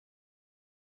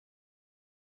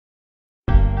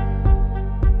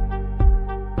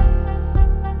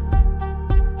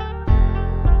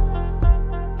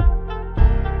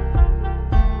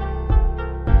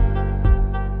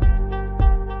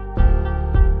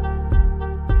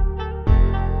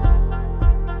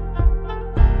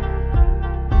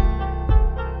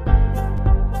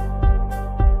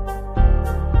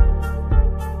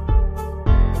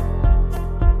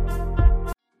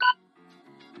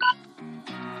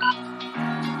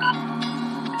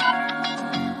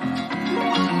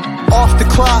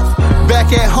o'clock.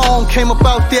 Back at home, came up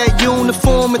out that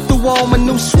uniform and threw on my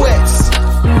new sweats.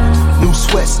 New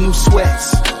sweats.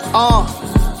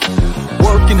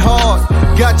 Working hard,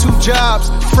 got 2 jobs,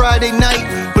 Friday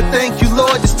night, but thank you,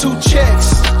 Lord, there's 2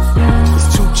 checks.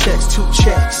 It's 2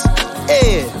 checks.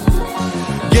 Yeah.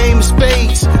 Game of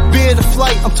spades, beer the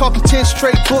flight. I'm talking 10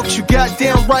 straight books. You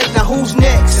goddamn right. Now who's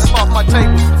next? Off my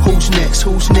table. Who's next?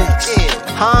 Yeah.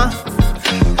 Huh?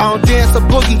 I don't dance a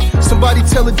boogie. Somebody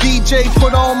tell a DJ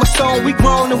put on my song. We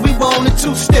grown and we want a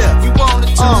 2-step.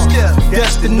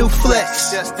 That's the new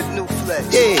flex.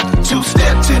 Yeah.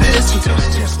 2-step to this.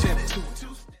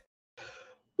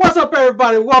 What's up,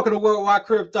 everybody? Welcome to Worldwide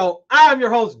Crypto. I'm your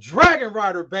host, Dragon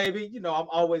Rider, baby. You know, I'm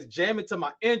always jamming to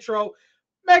my intro.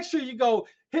 Make sure you go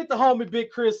hit the homie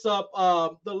Big Chris up.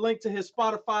 The link to his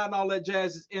Spotify and all that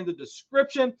jazz is in the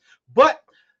description. But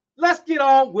let's get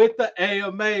on with the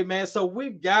AMA, man. So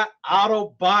we've got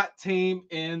Ottobought team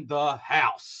in the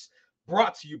house.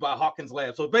 Brought to you by Hawkins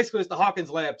Lab. So basically, it's the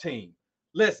Hawkins Lab team.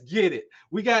 Let's get it.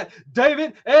 We got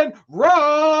David and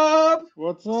Rob.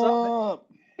 What's up?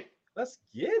 Let's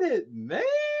get it, man.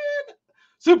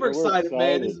 Super excited,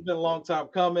 man. This has been a long time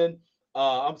coming.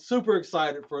 I'm super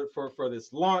excited for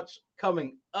this launch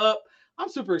coming up. I'm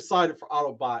super excited for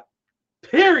Ottobought,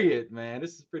 period, man.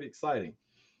 This is pretty exciting.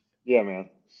 Yeah, man.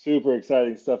 Super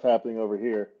exciting stuff happening over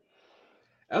here.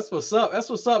 That's what's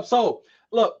up. So,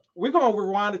 look, we're going to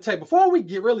rewind the tape. Before we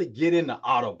really get into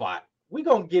Ottobought, we're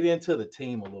going to get into the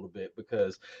team a little bit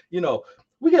because, you know,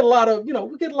 we get a lot of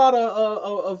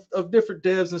different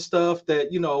devs and stuff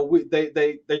that, you know,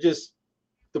 they just,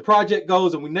 the project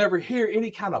goes and we never hear any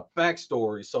kind of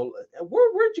backstory. So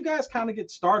where'd you guys kind of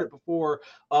get started before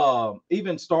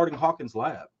even starting Hawkins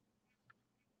Lab?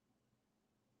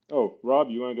 Oh, Rob,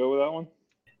 you want to go with that one?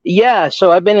 Yeah,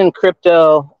 so I've been in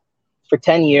crypto for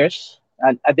 10 years.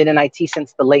 I've been in IT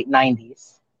since the late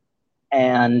 90s.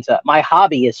 And my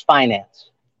hobby is finance.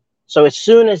 So as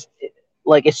soon as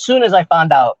I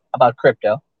found out about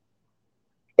crypto,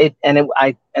 and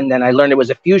then I learned it was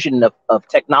a fusion of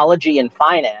technology and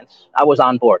finance, I was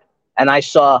on board. And I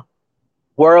saw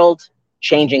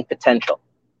world-changing potential.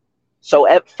 So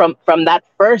from that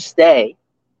first day,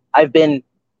 I've been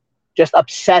just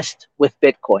obsessed with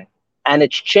Bitcoin. And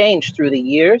it's changed through the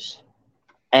years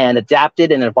and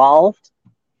adapted and evolved.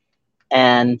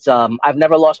 And I've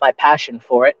never lost my passion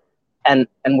for it. And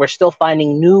we're still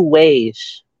finding new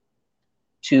ways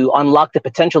to unlock the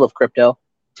potential of crypto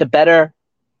to better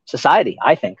society,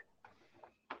 I think.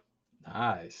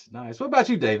 Nice. What about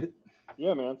you, David?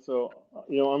 Yeah, man. So,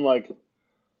 you know, unlike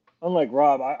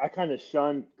Rob, I kind of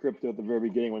shunned crypto at the very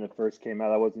beginning when it first came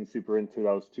out. I wasn't super into it.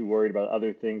 I was too worried about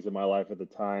other things in my life at the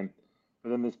time. But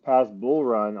then this past bull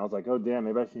run, I was like, oh, damn,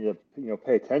 maybe I should need to,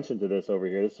 pay attention to this over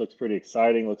here. This looks pretty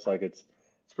exciting. Looks like it's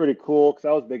pretty cool because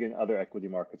I was big in other equity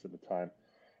markets at the time.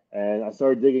 And I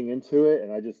started digging into it,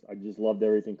 and I just loved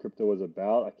everything crypto was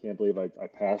about. I can't believe I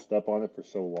passed up on it for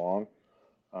so long.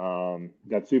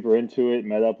 Got super into it,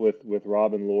 met up with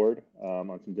Rob and Lord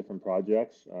on some different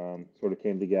projects. Sort of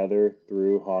came together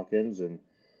through Hawkins, and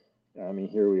I mean,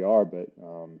 here we are. But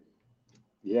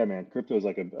yeah, man, crypto is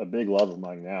like a big love of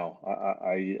mine now.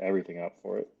 I eat everything up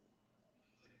for it.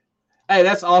 Hey,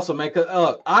 that's awesome, man.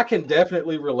 I can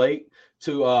definitely relate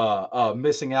to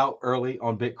missing out early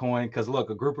on Bitcoin because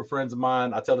look, a group of friends of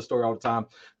mine, I tell the story all the time.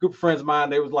 Group of friends of mine,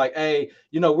 they was like, hey,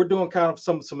 we're doing kind of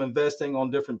some investing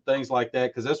on different things like that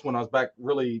because that's when I was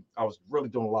really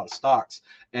doing a lot of stocks,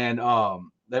 and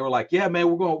they were like, yeah, man,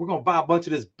 we're gonna buy a bunch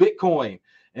of this Bitcoin,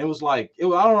 and it was like I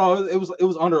don't know, it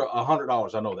was under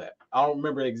 $100. I know that. I don't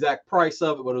remember the exact price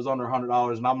of it, but it was under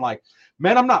 $100, and I'm like,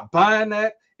 man, I'm not buying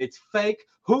that. It's fake.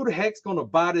 Who the heck's gonna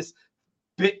buy this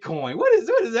Bitcoin? What is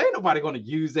ain't nobody going to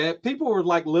use that. People were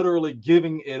like literally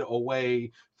giving it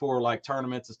away for like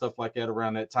tournaments and stuff like that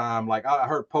around that time. Like I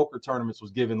heard poker tournaments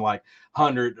was giving like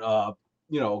 100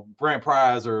 grand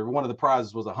prize, or one of the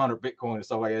prizes was 100 Bitcoin and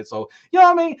stuff like that. So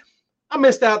I mean, I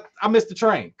missed out. I missed the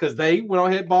train because they went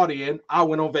on ahead, bought in. I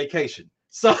went on vacation.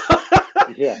 So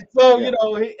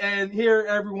and here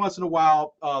every once in a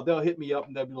while they'll hit me up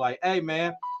and they'll be like, hey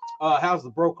man, how's the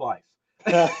broke life?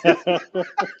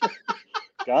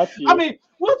 Got you. I mean,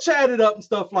 we'll chat it up and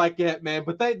stuff like that, man.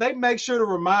 But they make sure to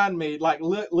remind me, like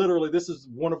literally, this is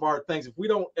one of our things. If we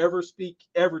don't ever speak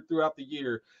ever throughout the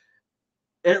year,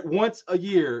 once a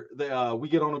year, we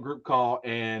get on a group call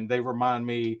and they remind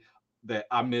me that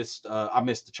I missed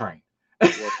the train.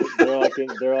 They're like in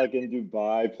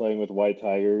Dubai playing with white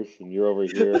tigers, and you're over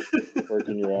here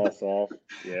working your ass off.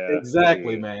 Yeah,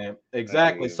 exactly, man.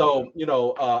 Exactly. So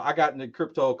I got into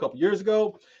crypto a couple years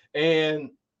ago, and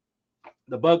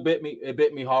the bug bit me. It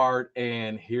bit me hard,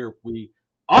 and here we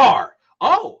are.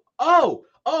 Oh,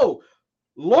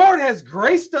 Lord has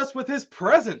graced us with his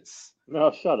presence.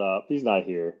 No, shut up. He's not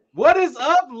here. What is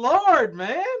up, Lord,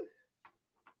 man?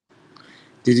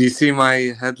 Did you see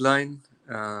my headline?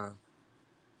 I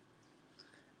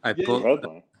Yeah, put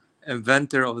Headline.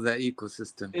 inventor of the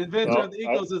ecosystem. inventor Oh, of the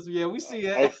ecosystem. Yeah, we see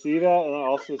I it. see that, and I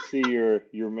also see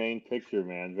your main picture,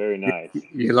 man. Very nice.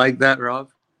 You like that, Rob?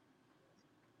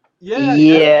 Yeah,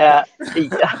 Yeah,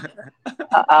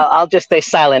 I'll just stay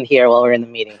silent here while we're in the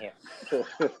meeting here.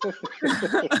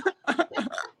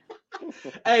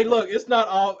 Hey, look, it's not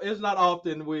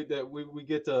often we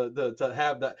get to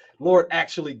have the Lord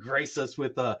actually grace us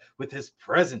with his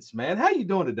presence, man. How you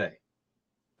doing today?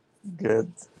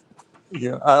 Good.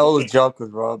 Yeah, I always joke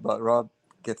with Rob, but Rob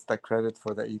gets the credit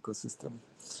for the ecosystem.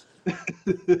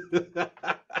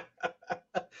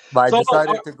 But I So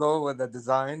decided to go with the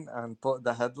design and put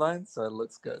the headline, so it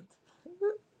looks good.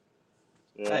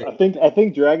 Yeah, hey, I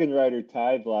think Dragon Rider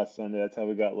tied last Sunday. That's how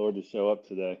we got Lord to show up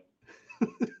today.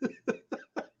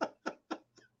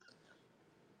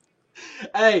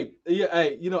 hey, yeah,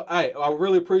 hey, I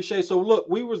really appreciate. So look,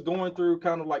 we was going through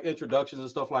kind of like introductions and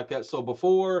stuff like that. So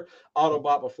before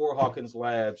Autobot, before Hawkins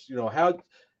Labs, how'd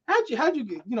you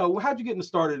get how'd you get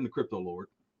started in the crypto, Lord?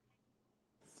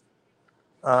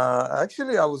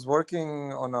 Actually, I was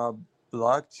working on a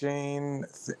blockchain.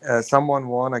 Someone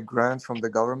won a grant from the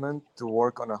government to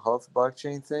work on a health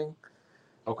blockchain thing.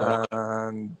 Okay.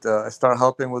 And I started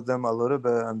helping with them a little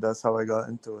bit, and that's how I got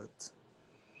into it.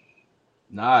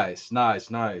 Nice.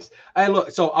 Hey,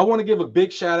 look, so I want to give a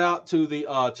big shout out to the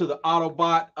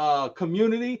Autobot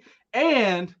community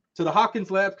and to the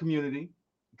Hawkins Lab community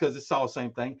because it's all the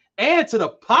same thing, and to the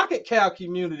Pocket Cow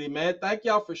community, man. Thank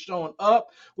y'all for showing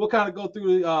up. We'll kind of go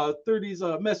through these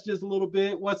messages a little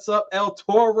bit. What's up, El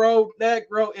Toro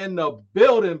Negro in the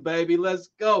building, baby? Let's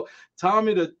go,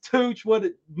 Tommy the Tooch. What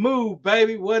it move,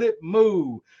 baby? What it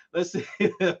move? Let's see.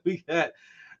 We got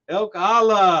Elk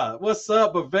Allah, what's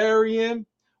up, Bavarian?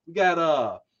 We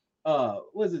got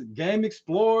what is it, Game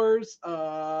Explorers?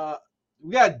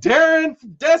 We got Darren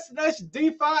from Destination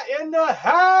DeFi in the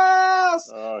house.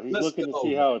 He's Let's looking to go.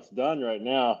 see how it's done right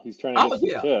now. He's trying to get some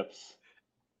Yeah. tips.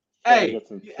 Hey,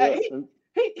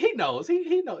 he knows.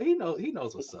 He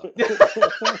knows what's up. Yeah.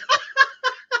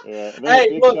 And then Hey,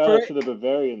 big look, shout out to the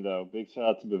Bavarian though. Big shout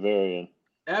out to Bavarian.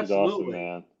 He's awesome, absolutely.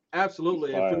 man.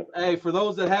 Absolutely. And for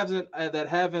those that haven't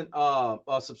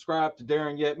subscribed to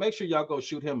Darren yet, make sure y'all go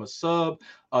shoot him a sub.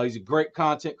 He's a great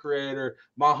content creator,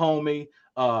 my homie.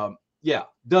 Yeah,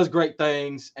 does great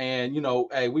things, and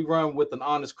hey, we run with an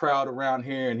honest crowd around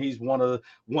here, and he's one of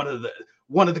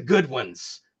the good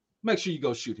ones. Make sure you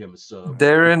go shoot him a sub.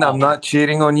 Darren, I'm not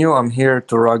cheating on you. I'm here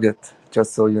to rug it,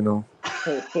 just so you know.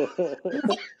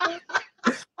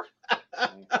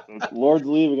 Lord's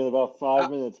leaving in about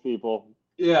 5 minutes, people.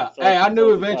 Yeah. Hey, I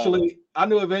knew eventually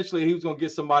he was gonna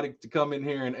get somebody to come in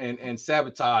here and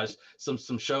sabotage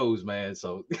some shows, man.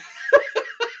 So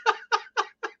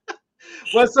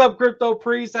what's up, Crypto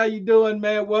Priest? How you doing,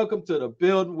 man? Welcome to the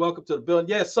building.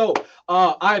 Yeah, so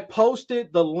I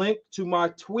posted the link to my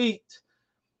tweet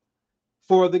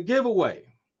for the giveaway.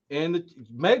 And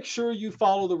make sure you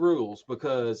follow the rules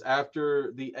because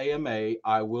after the AMA,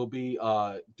 I will be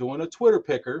doing a Twitter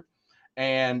picker.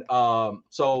 And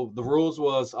so the rules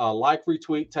was like,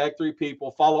 retweet, tag 3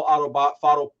 people, follow Autobot,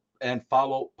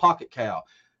 follow Pocket Cow.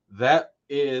 That's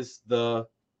the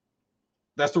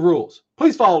rules.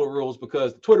 Please follow the rules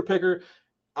because the Twitter picker,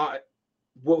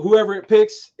 whoever it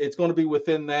picks, it's going to be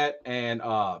within that. And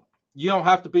you don't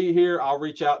have to be here. I'll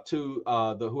reach out to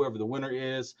whoever the winner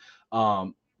is.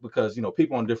 Because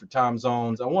people in different time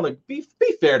zones. I want to be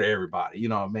fair to everybody. You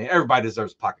know what I mean? Everybody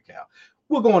deserves a Pocket Cow.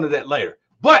 We'll go into that later.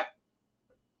 But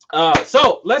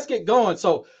so let's get going.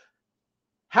 So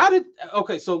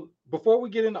so before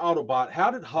we get into Autobot, how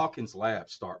did Hawkins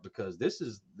Lab start? Because this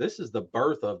is the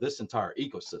birth of this entire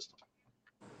ecosystem.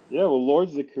 Yeah, well,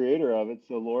 Lord's the creator of it.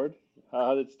 So, Lord,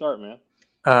 how did it start, man?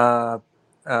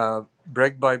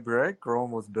 Brick by brick,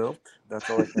 Rome was built. That's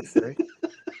all I can say.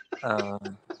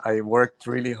 I worked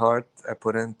really hard. I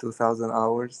put in 2,000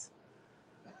 hours.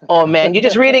 Oh man, you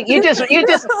just reading?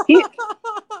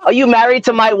 Are you married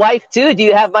to my wife too? Do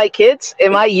you have my kids?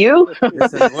 Am I you?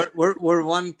 Listen, we're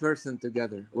one person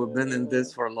together. We've been in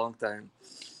this for a long time.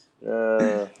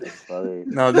 That's funny.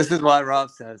 No, this is what Rob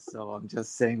says, so I'm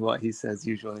just saying what he says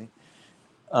usually.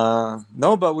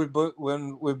 No, but we've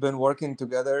been working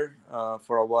together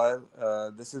for a while.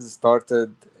 This is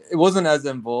started. It wasn't as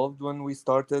involved when we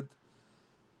started.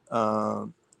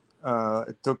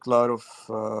 It took a lot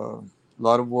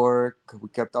of work. We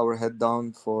kept our head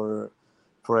down for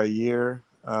a year.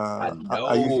 I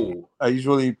I know.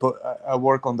 usually I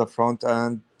work on the front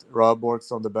end. Rob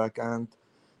works on the back end.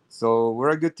 So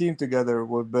we're a good team together.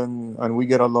 We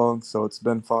get along, so it's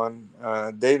been fun.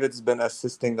 David's been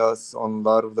assisting us on a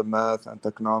lot of the math and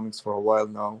economics for a while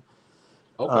now.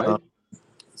 Okay.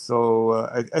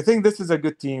 I think this is a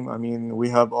good team. I mean, we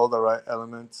have all the right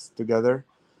elements together.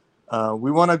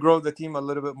 We want to grow the team a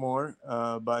little bit more,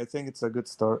 but I think it's a good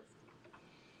start.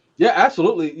 Yeah,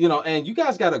 absolutely. And you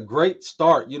guys got a great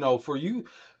start, for you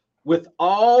with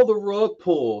all the rug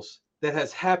pulls that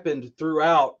has happened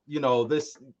throughout,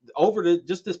 this over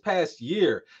just this past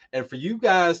year. And for you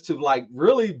guys to like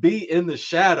really be in the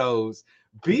shadows,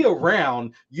 be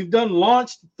around, you've done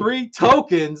launched 3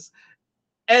 tokens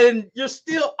and you're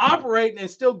still operating and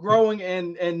still growing,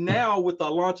 and now with the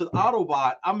launch of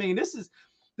Ottobought, I mean, this is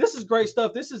great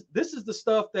stuff. This is the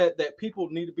stuff that people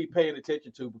need to be paying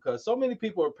attention to, because so many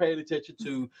people are paying attention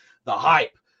to the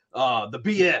hype, the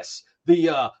BS,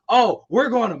 oh, we're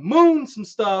going to moon some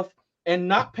stuff, and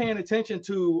not paying attention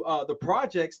to the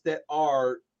projects that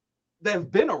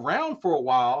have been around for a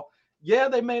while. Yeah,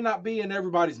 they may not be in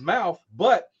everybody's mouth,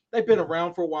 but they've been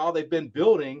around for a while. They've been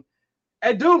building.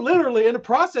 And dude, literally in the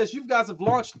process, you guys have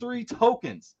launched 3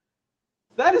 tokens.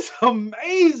 That is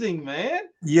amazing, man.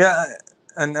 Yeah,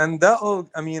 and that all,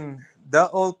 I mean,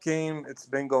 that all came. It's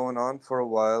been going on for a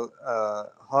while.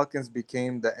 Hawkins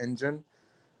became the engine.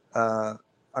 Uh,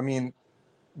 I mean,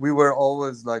 we were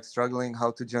always like struggling how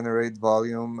to generate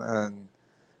volume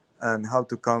and how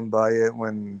to come by it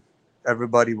when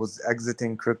everybody was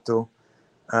exiting crypto.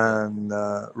 And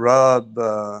Rob,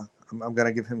 I'm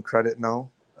gonna give him credit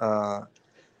now.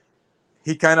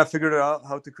 He kind of figured out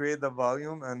how to create the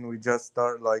volume, and we just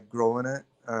start like growing it,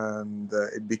 and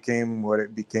it became what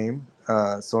it became.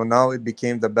 So now it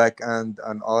became the back end,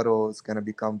 and auto is gonna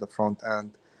become the front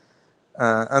end.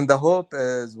 And the hope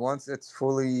is once it's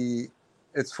fully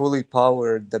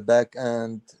powered, the back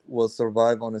end will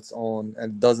survive on its own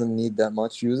and doesn't need that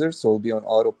much users, so it'll be on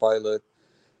autopilot.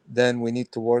 Then we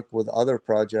need to work with other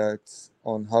projects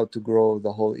on how to grow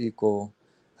the whole eco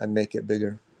and make it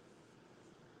bigger.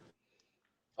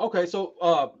 Okay,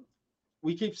 so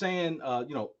we keep saying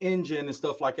engine and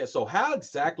stuff like that. So how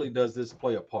exactly does this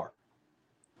play a part?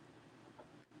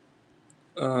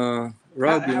 Rob,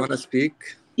 you How, want to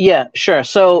speak? Yeah, sure.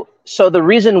 So the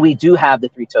reason we do have the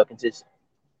 3 tokens is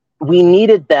we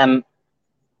needed them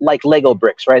like Lego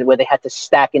bricks, right? Where they had to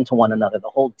stack into one another, the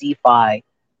whole DeFi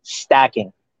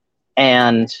stacking.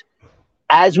 And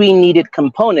as we needed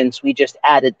components, we just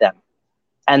added them.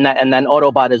 And then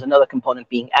Ottobought is another component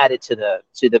being added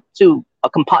it's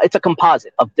a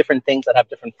composite of different things that have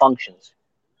different functions.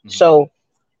 Mm-hmm. So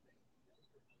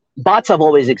bots have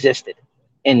always existed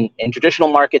in traditional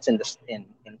markets, in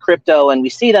crypto, and we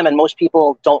see them, and most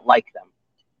people don't like them.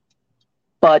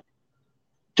 But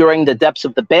during the depths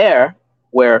of the bear,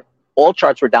 where all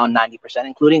charts were down 90%,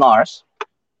 including ours,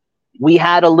 we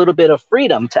had a little bit of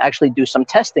freedom to actually do some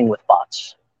testing with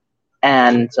bots.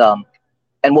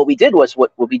 And what we did was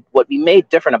what we made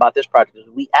different about this project is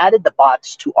we added the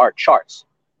bots to our charts.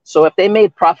 So if they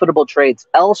made profitable trades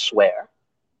elsewhere,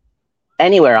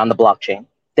 anywhere on the blockchain,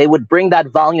 they would bring that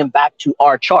volume back to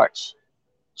our charts.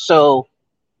 So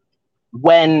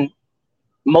when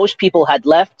most people had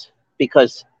left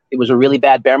because it was a really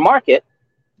bad bear market,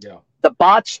 the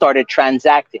bots started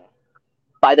transacting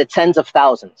by the tens of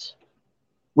thousands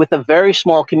with a very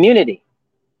small community.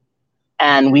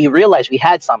 And we realized we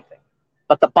had something,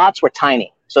 but the bots were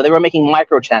tiny. So they were making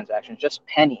microtransactions, just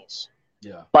pennies.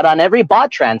 Yeah. But on every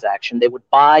bot transaction, they would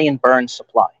buy and burn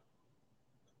supply.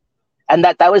 And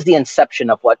that was the inception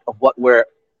of what we're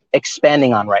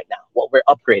expanding on right now, what we're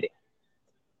upgrading.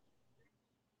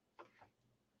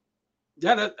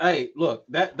 Yeah, hey, look,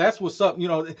 that's what's up.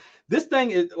 This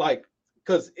thing is like,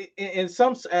 because in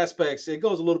some aspects it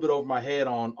goes a little bit over my head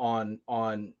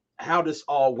on how this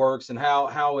all works and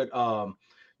how it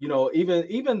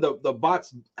even the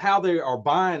bots, how they are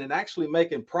buying and actually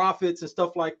making profits and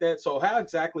stuff like that. So how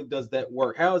exactly does that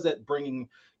work? How is that bringing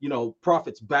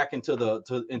profits back into the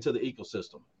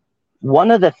ecosystem?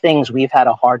 One of the things we've had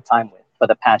a hard time with for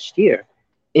the past year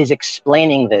is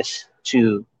explaining this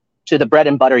to the bread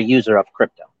and butter user of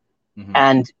crypto.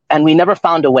 Mm-hmm. And we never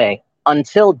found a way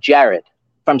until Jared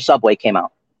from Subway came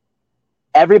out.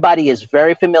 Everybody is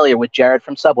very familiar with Jared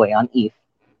from Subway on ETH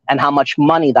and how much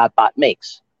money that bot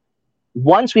makes.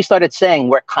 Once we started saying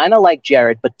we're kind of like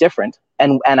Jared, but different,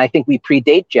 and I think we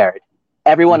predate Jared,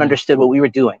 everyone mm-hmm. understood what we were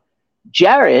doing.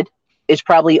 Jared is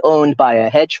probably owned by a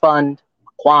hedge fund,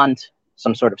 quant,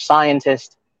 some sort of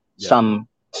scientist,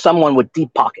 someone with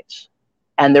deep pockets.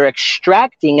 And they're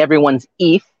extracting everyone's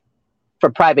ETH for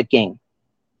private gain.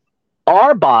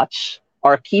 Our bots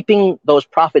are keeping those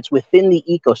profits within the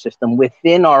ecosystem,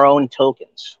 within our own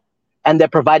tokens, and they're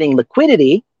providing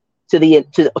liquidity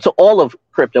to all of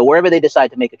crypto wherever they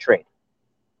decide to make a trade.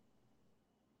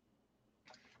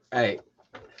 Hey,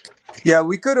 Yeah,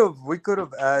 we could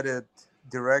have added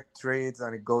direct trades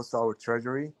and it goes to our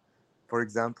treasury, for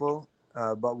example,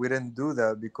 but we didn't do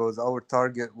that because our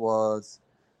target was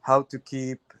how to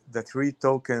keep the three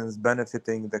tokens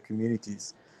benefiting the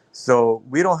communities. So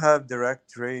we don't have direct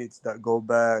trades that go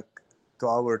back to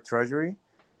our treasury.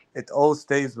 It all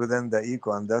stays within the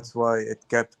eco, and that's why it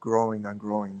kept growing and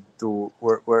growing to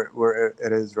where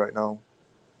it is right now.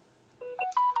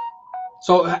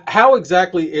 so how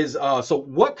exactly is so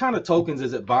what kind of tokens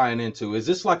is it buying into? Is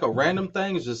this like a random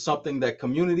thing? Is this something that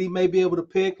community may be able to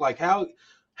pick? Like how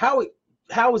how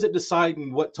is it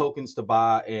deciding what tokens to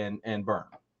buy and burn?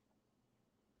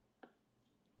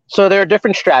 So there are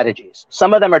different strategies.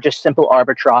 Some of them are just simple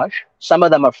arbitrage. Some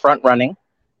of them are front running,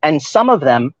 and some of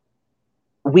them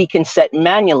we can set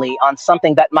manually on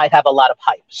something that might have a lot of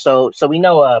hype. So we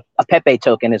know a Pepe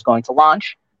token is going to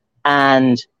launch,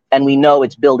 and we know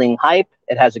it's building hype.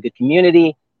 It has a good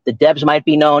community. The devs might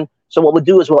be known. So what we'll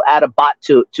do is we'll add a bot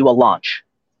to a launch.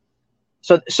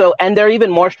 So and there are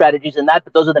even more strategies than that,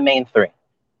 but those are the main three.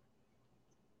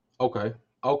 Okay.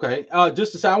 Okay.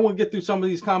 Just to say, I want to get through some of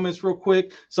these comments real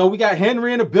quick. So we got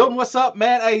Henry in the building. What's up,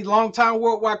 man? Hey, long time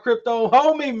worldwide crypto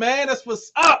homie, man. That's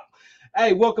what's up.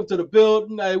 Hey, welcome to the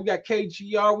building. Hey, we got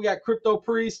KGR. We got Crypto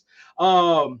Priest.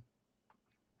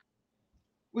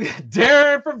 We got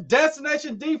Darren from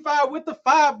Destination DeFi with the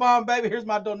 5 bomb, baby. Here's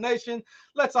my donation.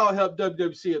 Let's all help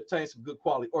WWC obtain some good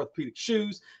quality orthopedic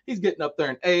shoes. He's getting up there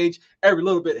in age. Every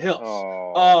little bit helps.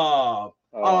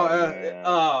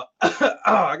 I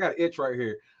got an itch right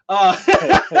here.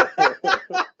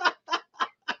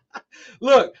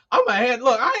 Look, I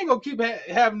ain't gonna keep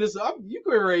having this. You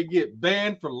can already get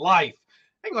banned for life.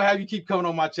 I ain't gonna have you keep coming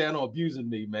on my channel abusing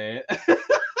me, man.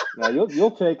 Now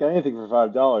you'll take anything for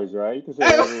 $5, right? You can say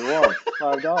whatever you want.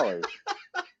 $5.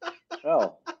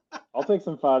 Hell, I'll take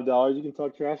some $5. You can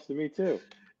talk trash to me too.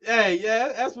 Hey,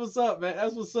 yeah, that's what's up, man.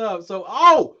 That's what's up.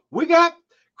 So, we got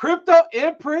Crypto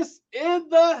Empress in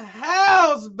the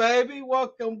house, baby.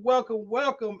 Welcome, welcome,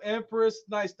 welcome, Empress.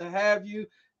 Nice to have you.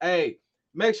 Hey,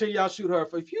 make sure y'all shoot her.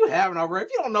 If you haven't already,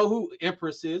 if you don't know who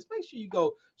Empress is, make sure you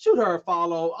go shoot her a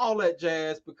follow, all that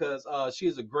jazz, because she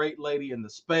is a great lady in the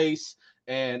space,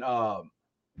 and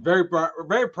very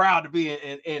proud to be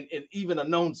in even a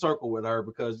known circle with her,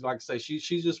 because like I say, she's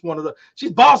just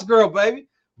she's boss girl, baby.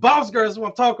 Boss girl is what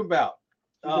I'm talking about.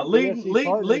 Leading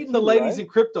the ladies in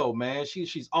crypto, man.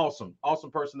 She's awesome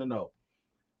person to know.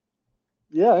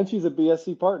 Yeah, and she's a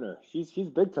BSC partner. She's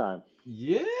big time.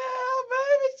 Yeah, baby,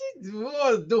 she's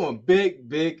doing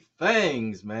big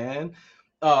things, man.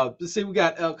 Let's see, we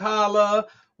got Elkala,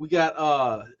 we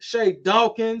got Shay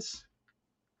Dawkins.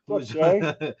 What's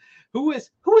Shay? Who is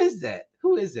that?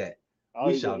 We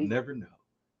shall never know.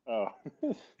 Oh.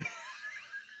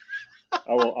 I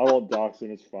won't dox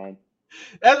him. It's fine.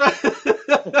 That's right.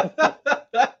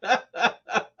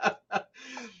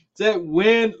 That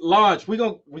when launch, we're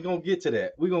gonna get to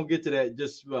that. We're gonna get to that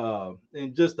just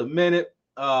in just a minute.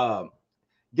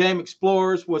 Game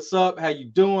Explorers, what's up? How you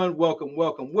doing? Welcome.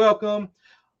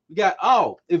 We got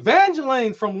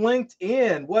Evangeline from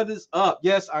LinkedIn. What is up?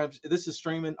 Yes, this is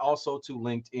streaming also to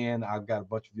LinkedIn. I've got a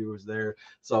bunch of viewers there.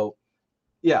 So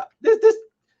yeah, this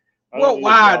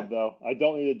worldwide though. I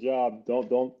don't need a job.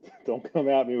 Don't come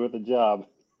at me with a job.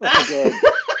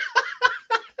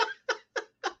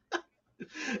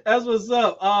 That's what's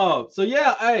up. So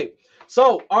yeah, hey.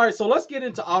 So all right, so let's get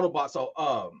into Ottobought. So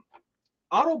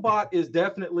Ottobought is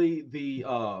definitely the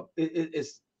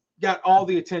it's got all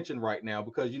the attention right now,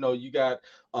 because you got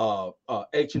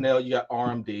H&L, you got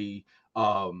RMD.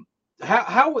 How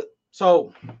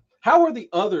are the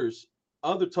other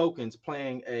tokens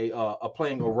playing a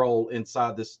role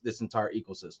inside this entire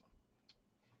ecosystem?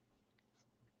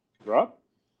 Rob?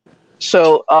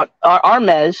 So our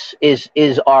MES is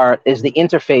the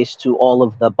interface to all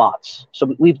of the bots.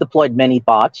 So we've deployed many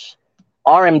bots.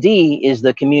 RMD is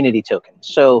the community token.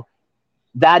 So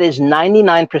that is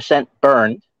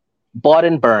 99% bought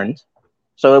and burned.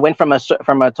 So it went from a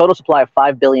total supply of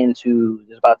 5 billion to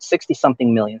there's about 60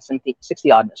 something million,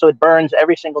 60 odd. So it burns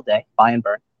every single day, buy and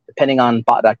burn, depending on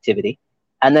bot activity.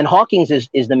 And then Hawkins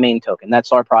is the main token.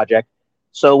 That's our project.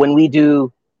 So when we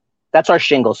do, that's our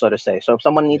shingle, so to say. So if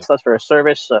someone needs us for a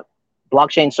service, a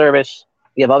blockchain service,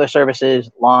 we have other services,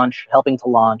 helping to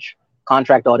launch,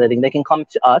 contract auditing, they can come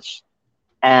to us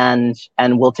and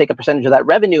we'll take a percentage of that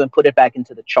revenue and put it back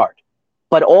into the chart.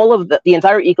 But all of the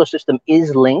entire ecosystem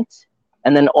is linked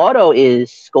And then auto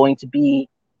is going to be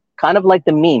kind of like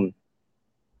the meme.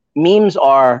 Memes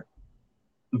are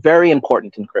very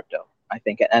important in crypto, I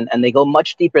think, and they go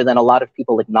much deeper than a lot of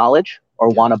people acknowledge or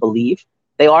want to believe.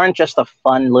 They aren't just a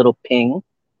fun little ping.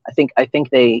 I think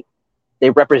they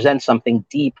represent something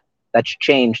deep that's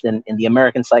changed in the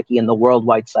American psyche and the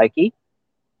worldwide psyche.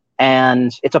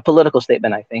 And it's a political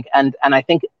statement, I think. And I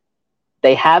think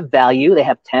they have value. They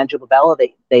have tangible value.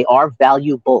 They are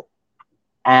valuable.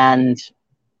 And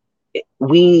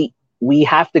we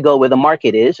have to go where the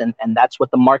market is, and that's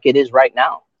what the market is right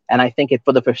now. And I think it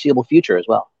for the foreseeable future as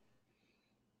well.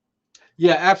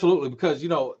 Yeah, absolutely. Because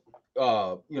you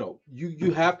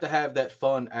have to have that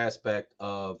fun aspect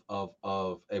of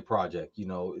a project.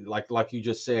 Like you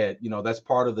just said, that's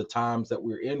part of the times that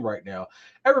we're in right now.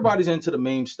 Everybody's into the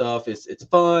meme stuff. It's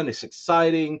fun. It's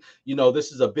exciting.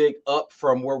 This is a big up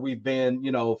from where we've been,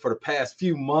 for the past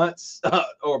few months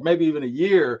or maybe even a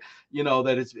year.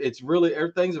 That it's really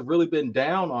everything's really been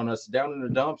down on us, down in the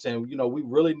dumps, and we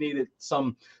really needed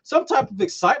some type of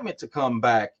excitement to come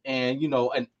back, and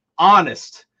an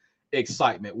honest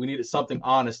excitement. We needed something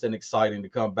honest and exciting to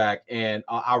come back, and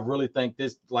I really think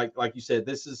this, like you said,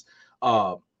 this is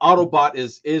Ottobought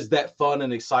is that fun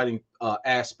and exciting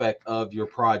aspect of your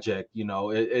project.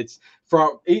 It's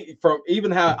from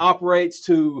even how it operates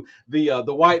to the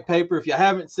white paper. If you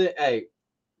haven't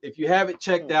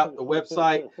checked out the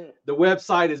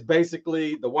website is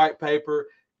basically the white paper.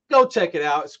 Go check it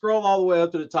out. Scroll all the way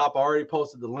up to the top. I already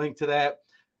posted the link to that.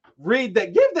 Read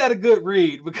that. Give that a good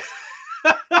read,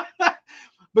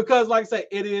 because like I say,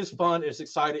 it is fun. It's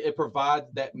exciting. It provides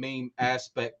that meme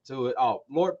aspect to it. Oh,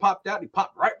 Lord popped out. He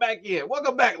popped right back in.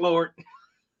 Welcome back, Lord.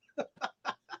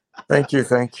 Thank you.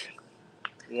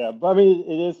 Yeah, but I mean,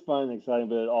 it is fun and exciting,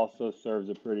 but it also serves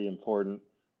a pretty important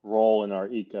role in our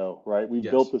eco, right? We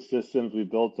built the systems, we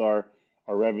built our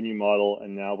revenue model,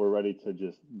 and now we're ready to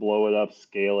just blow it up,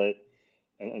 scale it,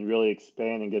 and really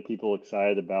expand and get people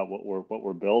excited about what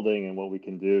we're building and what we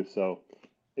can do. So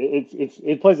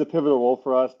it plays a pivotal role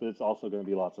for us, but it's also going to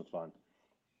be lots of fun.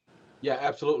 Yeah,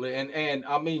 absolutely. And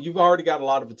I mean, you've already got a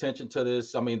lot of attention to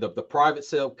this. I mean, the private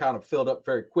sale kind of filled up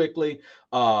very quickly.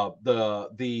 The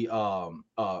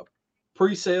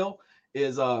pre-sale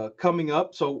is coming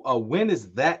up. So when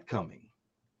is that coming?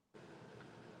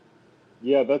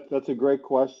 Yeah, that's a great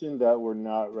question that we're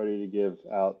not ready to give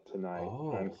out tonight.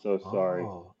 I'm so sorry.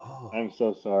 I'm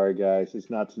so sorry, guys.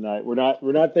 It's not tonight. We're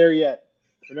not there yet.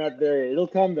 We're not there yet. It'll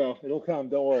come though. It'll come.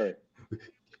 Don't worry.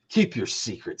 Keep your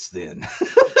secrets then.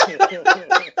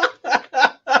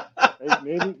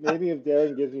 Maybe if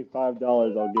Darren gives me $5,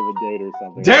 I'll give a date or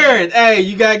something. Darren, hey,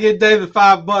 you gotta get David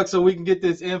 $5 so we can get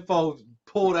this info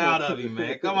pulled out of him,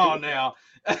 man. Come on now.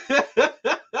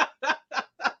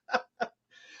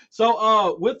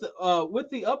 So with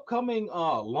the upcoming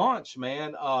launch,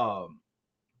 man,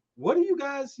 what are you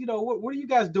guys, what are you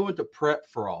guys doing to prep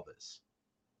for all this?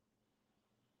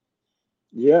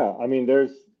 Yeah, I mean,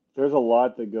 there's a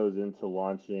lot that goes into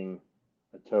launching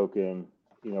a token,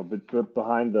 but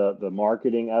behind the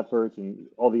marketing efforts and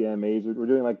all the AMAs, we're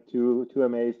doing like two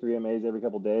AMAs, three AMAs every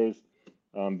couple of days,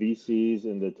 VCs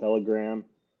in the Telegram,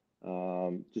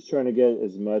 just trying to get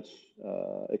as much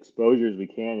exposure as we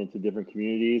can into different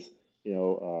communities,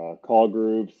 call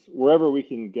groups, wherever we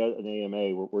can get an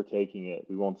AMA, we're taking it.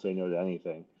 We won't say no to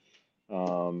anything.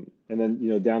 And then,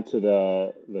 down to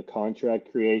the contract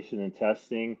creation and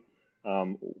testing,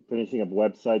 finishing up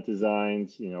website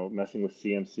designs, messing with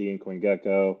CMC and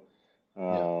CoinGecko.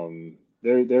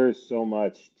 There is so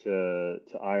much to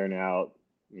iron out.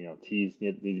 T's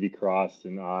need to be crossed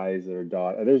and I's that are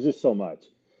dotted. There's just so much.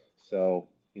 So,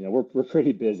 we're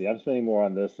pretty busy. I'm spending more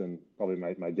on this than probably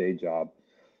my day job.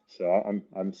 So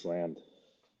I'm slammed.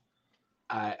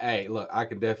 Hey, look, I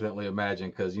can definitely imagine,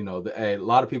 because a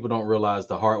lot of people don't realize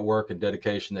the hard work and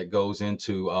dedication that goes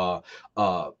into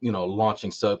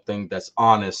launching something that's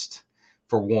honest,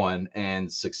 for one, and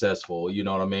successful. You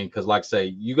know what I mean? Because like I say,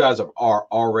 you guys are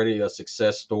already a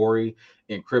success story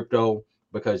in crypto,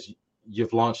 because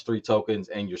you've launched 3 tokens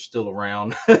and you're still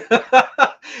around.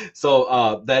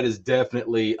 So that is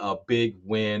definitely a big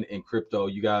win in crypto.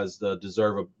 You guys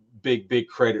deserve a big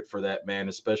credit for that, man,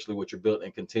 especially what you're building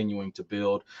and continuing to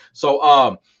build.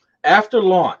 So after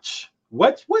launch,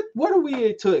 what are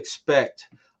we to expect,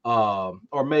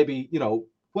 or maybe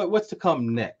what's to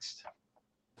come next?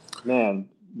 Man,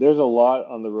 there's a lot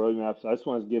on the roadmap. So I just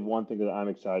want to give one thing that I'm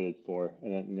excited for,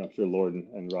 and then, I'm sure Lord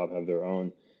and Rob have their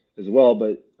own as well.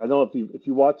 But I know if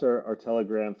you watch our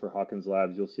Telegram for Hawkins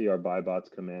Labs, you'll see our buy bots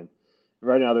come in.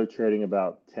 Right now they're trading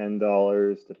about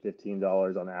 $10 to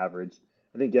 $15 on average.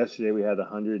 I think yesterday we had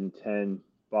 110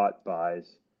 bot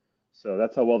buys. So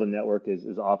that's how well the network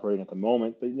is operating at the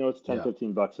moment. But it's 10, Yeah.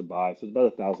 15 bucks a buy, so it's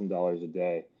about $1,000 a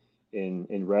day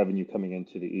in revenue coming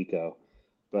into the eco.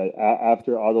 But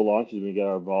after auto launches, we get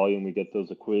our volume, we get those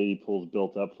liquidity pools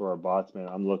built up for our bots, man.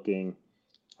 I'm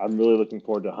really looking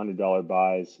forward to $100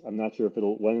 buys. I'm not sure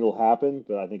when it'll happen,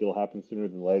 but I think it'll happen sooner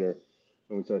than later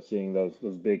when we start seeing those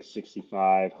big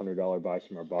 65, $100 buys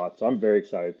from our bots. So I'm very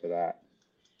excited for that.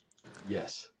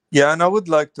 Yes. Yeah, and I would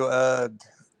like to add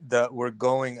that we're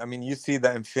going. I mean, you see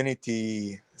the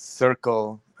infinity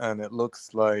circle, and it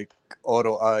looks like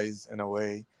auto eyes in a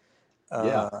way.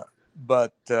 Yeah.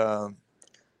 But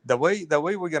the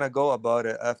way we're gonna go about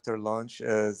it after launch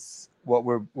is what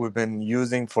we've been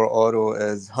using for auto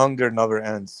is hunger never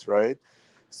ends, right?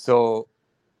 So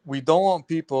we don't want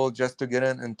people just to get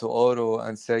into auto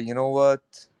and say, you know what,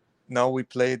 now we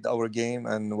played our game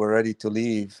and we're ready to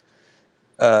leave.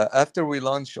 After we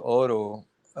launch auto,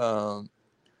 um,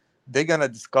 they're gonna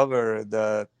discover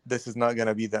that this is not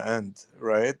gonna be the end,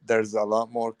 right? There's a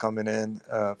lot more coming in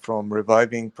from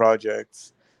reviving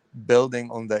projects, building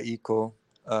on the eco,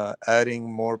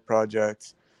 adding more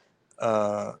projects.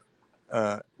 Uh,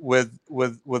 with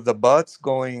the bots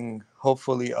going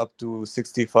hopefully up to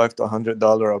 $65 to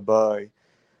 $100 a buy,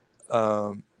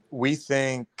 we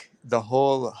think the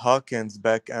whole Hawkins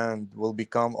back end will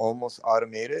become almost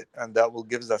automated, and that will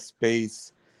give us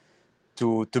space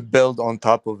to build on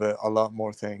top of it a lot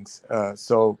more things.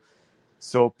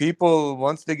 So people,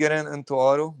 once they get into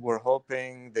auto, we're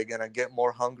hoping they're gonna get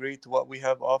more hungry to what we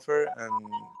have offer, and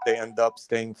they end up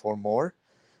staying for more.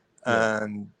 Yeah.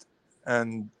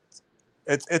 And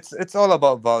it's all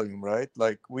about volume, right?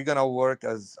 Like we're gonna work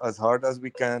as hard as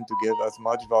we can to give as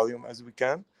much volume as we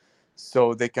can,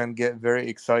 so they can get very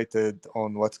excited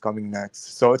on what's coming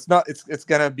next. So it's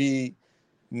gonna be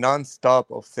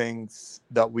non-stop of things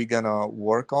that we're gonna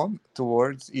work on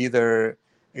towards either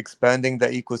expanding the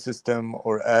ecosystem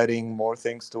or adding more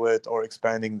things to it or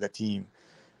expanding the team.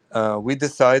 We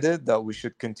decided that we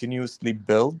should continuously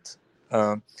build.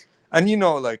 Um, and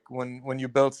like when you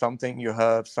build something, you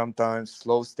have sometimes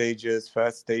slow stages,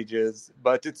 fast stages,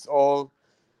 but it's all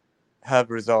have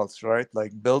results, right?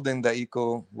 Like building the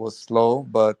eco was slow,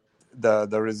 but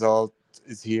the result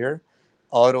is here.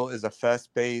 Auto is a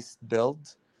fast-paced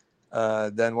build.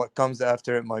 Then what comes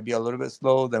after it might be a little bit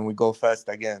slow. Then we go fast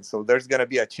again. So there's gonna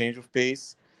be a change of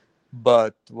pace.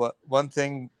 But one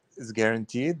thing is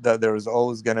guaranteed, that there is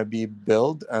always gonna be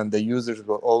build, and the users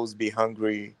will always be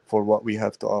hungry for what we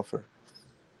have to offer.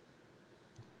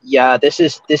 Yeah, this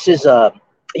is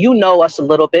you know us a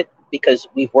little bit because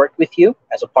we've worked with you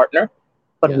as a partner.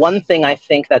 But Yes. one thing I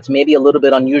think that's maybe a little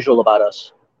bit unusual about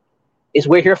us is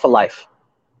we're here for life.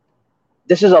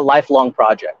 This is a lifelong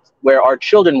project where our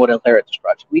children would inherit this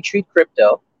project. We treat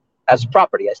crypto as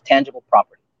property, as tangible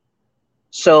property.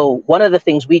 So one of the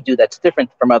things we do that's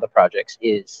different from other projects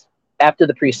is after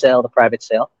the pre-sale, the private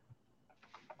sale,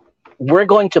 we're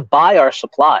going to buy our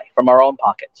supply from our own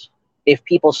pockets. If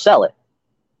people sell it,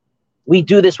 we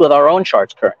do this with our own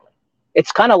charts currently.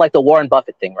 It's kind of like the Warren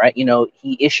Buffett thing, right?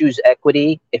 He issues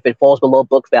equity. If it falls below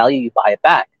book value, you buy it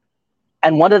back.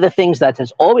 And one of the things that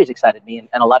has always excited me, and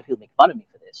a lot of people make fun of me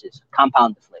for this, is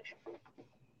compound deflation.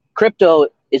 Crypto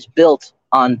is built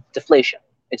on deflation.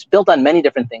 It's built on many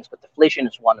different things, but deflation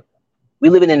is one of them. We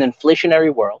live in an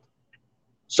inflationary world.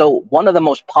 So one of the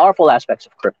most powerful aspects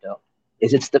of crypto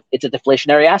is it's a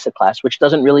deflationary asset class, which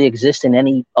doesn't really exist in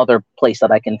any other place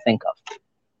that I can think of.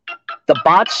 The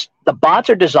bots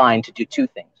are designed to do two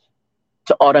things: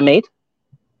 to automate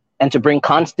and to bring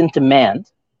constant demand.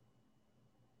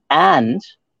 And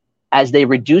as they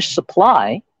reduce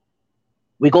supply,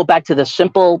 we go back to the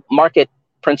simple market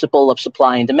principle of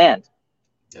supply and demand.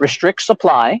 Yeah. Restrict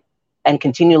supply and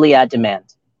continually add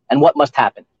demand. And what must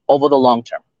happen over the long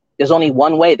term? There's only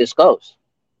one way this goes.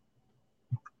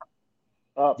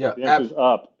 Up. Yeah. The answer's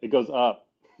up. It goes up.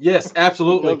 Yes,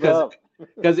 absolutely. It goes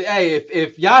Because hey,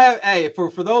 if y'all have, hey, for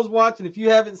those watching, if you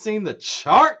haven't seen the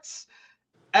charts,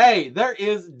 hey, there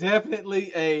is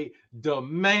definitely a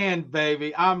demand,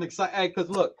 baby. I'm excited. Hey, because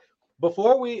look,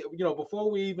 before we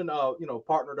even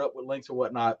partnered up with Links or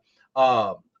whatnot,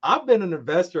 I've been an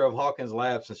investor of Hawkins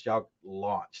Labs since y'all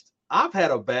launched. I've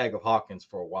had a bag of Hawkins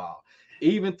for a while,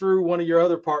 even through one of your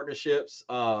other partnerships.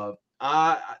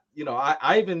 I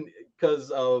even, because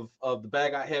of the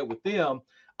bag I had with them,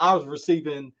 I was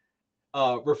receiving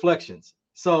reflections.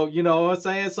 So you know what I'm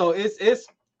saying. So it's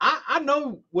I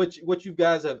know what you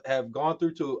guys have gone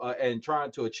through to and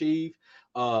trying to achieve,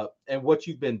 and what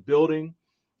you've been building,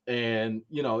 and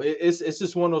it's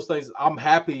just one of those things. I'm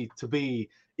happy to be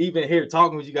even here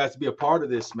talking with you guys, to be a part of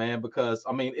this, man, because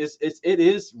I mean it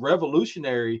is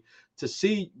revolutionary to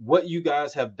see what you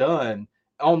guys have done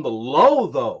on the low,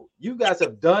 though. You guys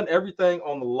have done everything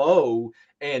on the low,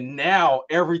 and now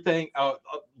everything,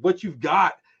 what you've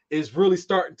got is really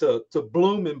starting to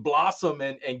bloom and blossom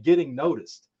and getting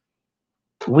noticed.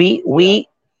 We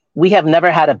have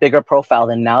never had a bigger profile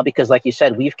than now because, like you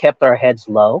said, we've kept our heads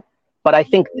low. But I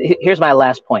think here's my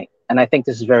last point, and I think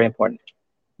this is very important.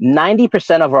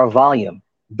 90% of our volume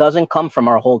doesn't come from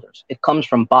our holders. It comes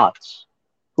from bots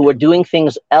who are doing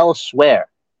things elsewhere.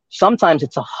 Sometimes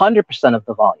it's 100% of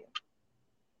the volume.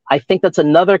 I think that's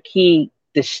another key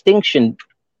distinction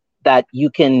that you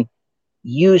can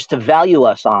use to value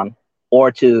us on,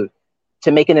 or to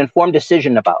make an informed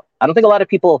decision about. I don't think a lot of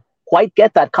people quite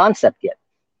get that concept yet.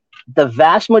 The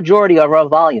vast majority of our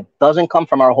volume doesn't come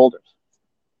from our holders.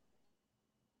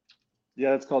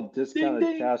 Yeah, it's called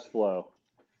discounted cash flow.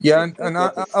 Yeah, and I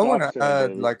stock want to share, add,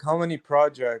 baby. like, how many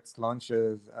projects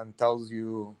launches and tells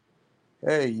you,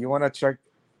 hey, you want to check,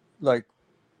 like,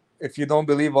 if you don't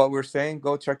believe what we're saying,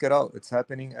 go check it out. It's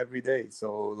happening every day.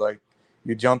 So, like,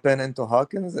 you jump into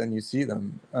Hawkins and you see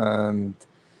them, and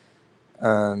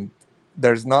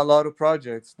there's not a lot of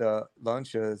projects that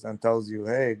launches and tells you,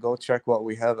 hey, go check what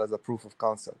we have as a proof of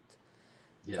concept.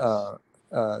 Yes.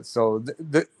 So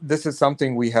this is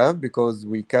something we have because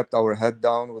we kept our head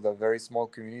down with a very small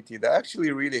community that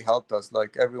actually really helped us.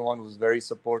 Like, everyone was very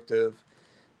supportive,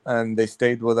 and they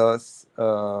stayed with us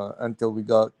until we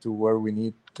got to where we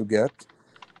need to get.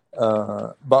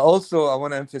 But also, I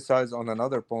want to emphasize on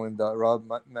another point that Rob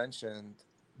mentioned,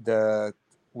 that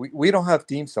we don't have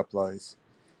team supplies.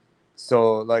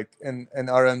 So, like, in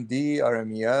RMD,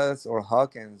 RMES, or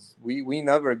Hawkins, we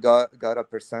never got a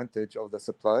percentage of the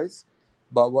supplies.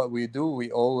 But what we do, we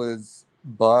always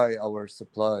buy our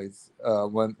supplies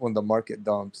when the market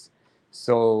dumps.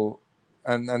 So,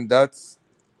 and that's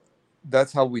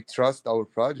how we trust our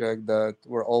project, that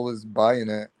we're always buying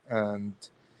it, and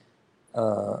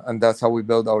that's how we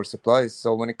build our supplies.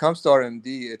 So when it comes to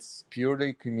RMD, it's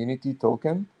purely community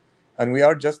token, and we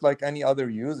are just like any other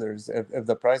users. If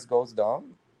the price goes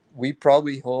down, we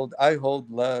probably I hold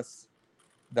less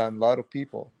than a lot of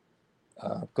people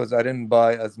because I didn't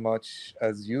buy as much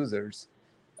as users.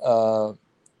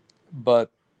 But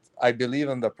I believe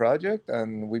in the project,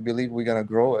 and we believe we're gonna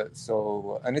grow it.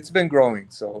 So, and it's been growing.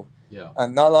 So, Yeah.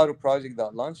 and not a lot of project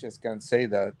that launches can say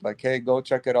that. Like, hey, go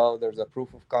check it out. There's a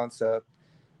proof of concept.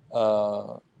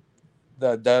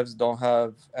 The devs don't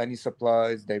have any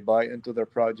supplies. They buy into their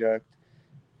project,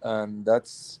 and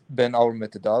that's been our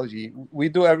methodology. We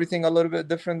do everything a little bit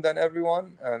different than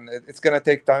everyone, and it's gonna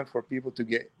take time for people to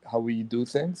get how we do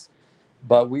things.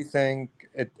 But we think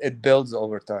it builds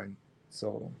over time.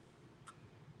 So.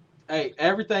 Hey,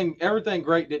 everything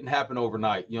great didn't happen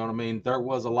overnight. You know what I mean? There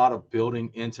was a lot of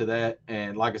building into that.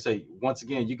 And like I say, once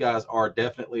again, you guys are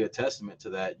definitely a testament to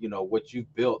that. You know, what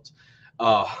you've built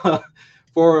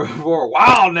for a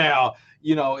while now,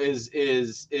 you know, is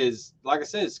like I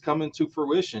said, it's coming to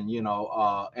fruition, you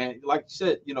know. And like you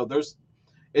said, you know,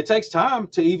 it takes time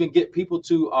to even get people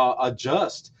to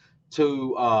adjust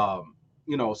to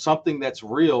you know, something that's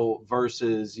real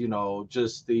versus, you know,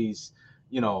 just these,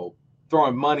 you know,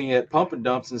 throwing money at pump and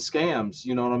dumps and scams.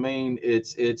 You know what I mean? It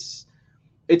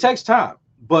takes time,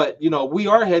 but you know, we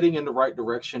are heading in the right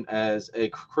direction as a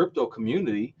crypto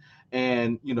community.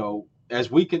 And you know,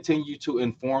 as we continue to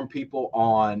inform people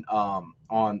on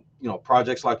you know,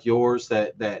 projects like yours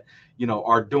that you know,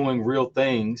 are doing real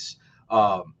things,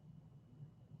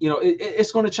 you know,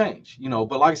 it's going to change, you know.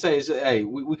 But like I say, hey,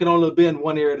 we can only bend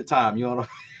one ear at a time, you know what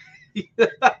I mean?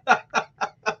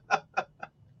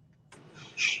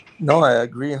 No, I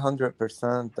agree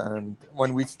 100%. And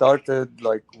when we started,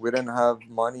 like, we didn't have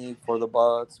money for the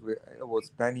bots. It was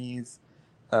pennies.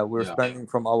 We were spending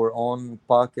from our own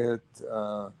pocket.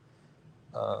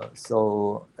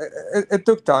 So it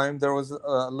took time. There was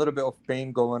a little bit of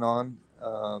pain going on,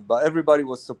 but everybody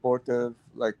was supportive.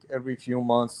 Like, every few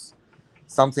months,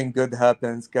 something good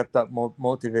happens, kept up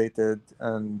motivated.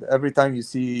 And every time you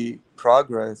see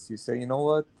progress, you say, you know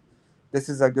what? This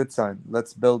is a good sign.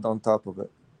 Let's build on top of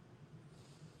it.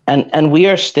 And we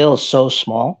are still so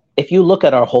small. If you look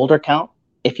at our holder count,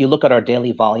 if you look at our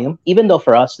daily volume, even though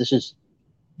for us this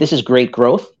is great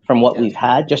growth from what we've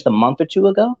had just a month or two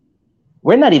ago,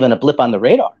 we're not even a blip on the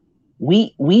radar.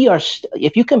 We are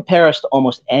if you compare us to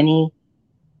almost any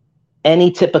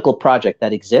typical project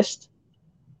that exists,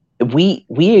 we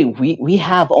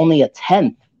have only a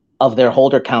 10th of their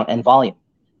holder count and volume,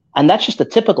 and that's just a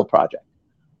typical project.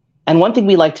 And one thing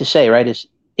we like to say, right, is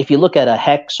if you look at a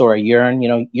Hex or a Yearn, you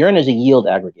know, Yearn is a yield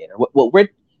aggregator.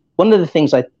 One of the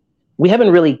things we haven't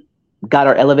really got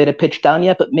our elevator pitch down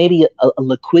yet, but maybe a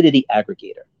liquidity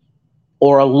aggregator.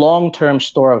 or a long-term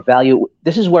store of value.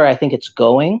 This is where I think it's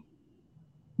going,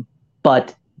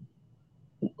 but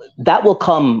that will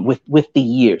come with the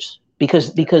years,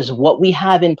 because what we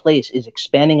have in place is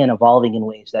expanding and evolving in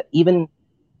ways that even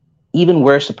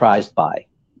we're surprised by.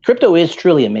 Crypto is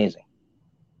truly amazing.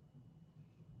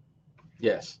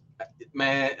 Yes,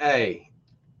 man. Hey,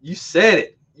 you said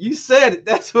it. You said it.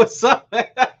 That's what's up, man.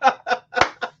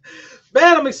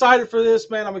 Man, I'm excited for this,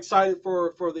 man. I'm excited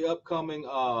for the upcoming.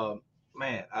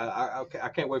 Man, I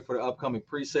can't wait for the upcoming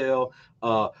pre-sale.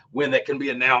 When that can be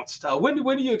announced. When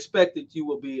do you expect that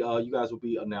you guys will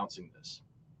be announcing this?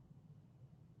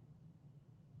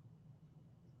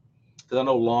 Because I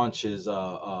know launch is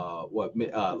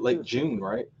late June,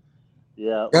 right?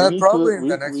 Yeah, Yeah, we need probably to in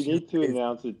the next we few need to days.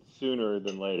 announce it sooner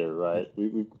than later, right?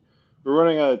 We're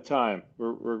running out of time.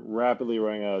 We're rapidly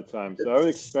running out of time. So I would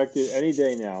expect it any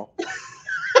day now.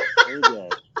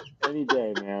 Any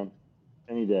day, man.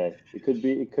 Any day. It could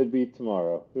be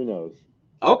tomorrow. Who knows?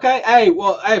 Okay. Hey,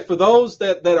 for those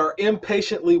that are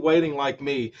impatiently waiting like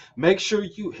me, make sure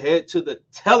you head to the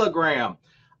Telegram.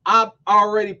 I've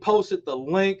already posted the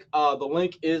link. The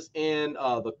link is in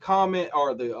the comment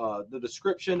or the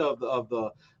description of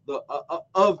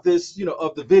this,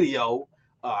 of the video.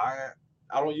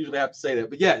 I don't usually have to say that,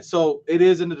 but yeah, so it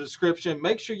is in the description.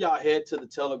 Make sure y'all head to the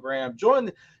Telegram.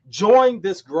 Join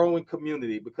this growing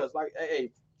community, because, like,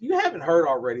 hey, you haven't heard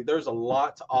already, there's a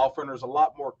lot to offer, and there's a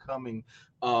lot more coming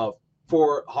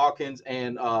for Hawkins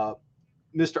and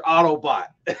Mr. Ottobought.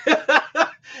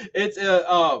 It's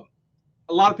a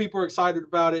lot of people are excited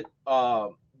about it.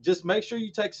 Just make sure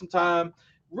you take some time,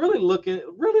 really look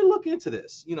into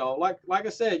this. Like I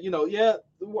said,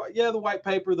 the white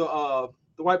paper,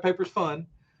 the white paper's fun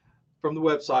from the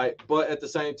website, but at the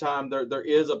same time, there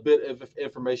is a bit of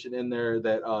information in there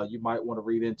that you might want to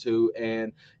read into,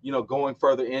 and going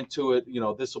further into it,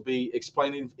 this will be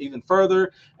explaining even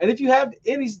further. And if you have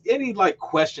any like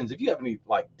questions, if you have any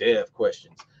like dev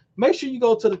questions, make sure you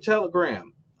go to the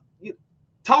Telegram.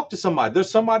 Talk to somebody. There's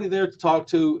somebody there to talk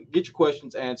to. Get your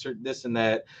questions answered. This and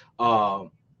that.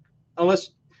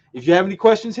 Unless if you have any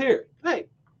questions here, hey,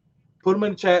 put them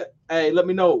in the chat. Hey, let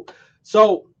me know.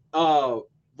 So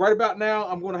right about now,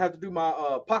 I'm going to have to do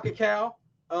my Pocket Cow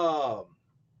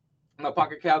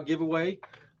giveaway.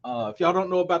 If y'all don't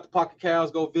know about the Pocket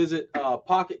Cows, go visit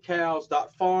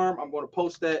pocketcows.farm. I'm going to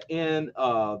post that in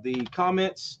the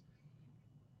comments.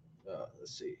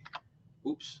 Let's see.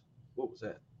 Oops. What was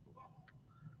that?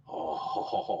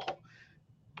 Oh.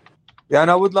 Yeah, and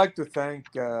I would like to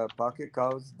thank Pocket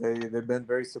Cows. They've been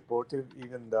very supportive,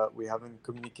 even that we haven't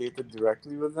communicated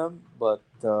directly with them. But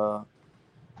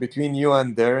between you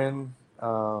and Darren,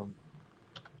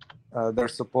 their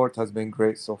support has been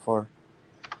great so far.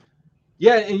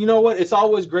 Yeah, and you know what? It's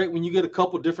always great when you get a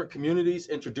couple different communities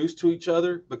introduced to each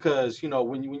other, because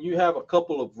when you have a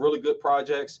couple of really good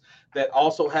projects that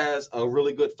also has a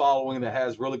really good following, that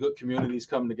has really good communities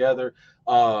coming together,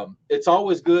 it's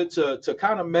always good to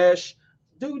kind of mesh,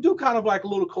 do kind of like a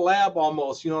little collab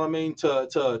almost, you know what I mean,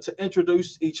 to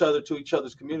introduce each other to each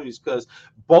other's communities, because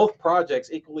both projects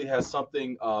equally has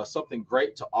something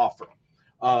great to offer.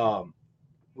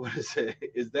 What is it?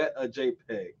 Is that a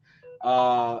JPEG?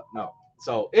 No.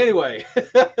 So anyway,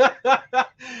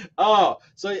 I'm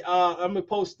gonna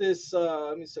post this.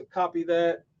 Let me copy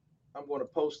that. I'm going to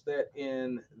post that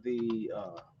in the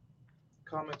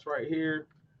comments right here.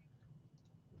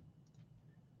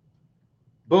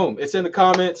 Boom! It's in the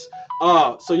comments.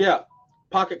 So yeah,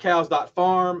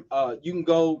 pocketcows.farm. You can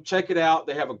go check it out.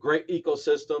 They have a great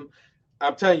ecosystem.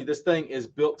 I'm telling you, this thing is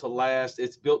built to last.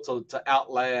 It's built to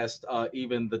outlast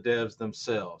even the devs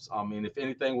themselves. I mean, if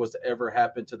anything was to ever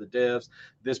happen to the devs,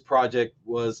 this project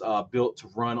was built to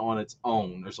run on its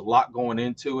own. There's a lot going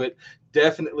into it.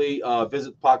 Definitely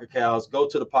visit Pocket Cows. Go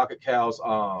to the Pocket Cows,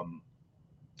 like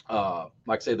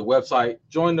I say, the website.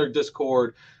 Join their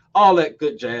Discord. All that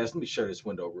good jazz. Let me share this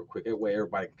window real quick. That way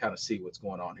everybody can kind of see what's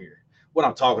going on here. What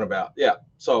I'm talking about. Yeah.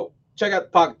 So check out the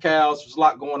Pocket Cows. There's a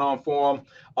lot going on for them.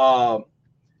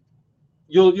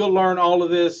 You'll learn all of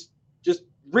this. Just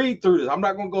read through this. I'm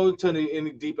not going to go into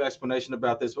any deep explanation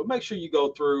about this, but make sure you go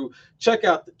through, check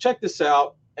this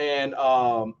out, and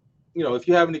if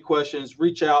you have any questions,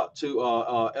 reach out to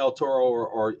El Toro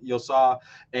or Yosa,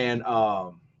 and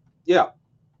yeah.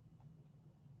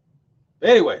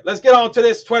 Anyway, let's get on to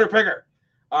this Twitter picker.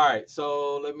 All right,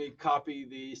 so let me copy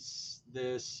this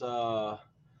because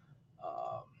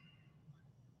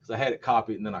I had it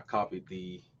copied and then I copied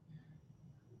the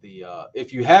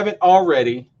if you haven't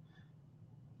already,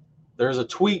 there's a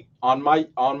tweet on my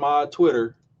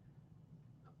Twitter,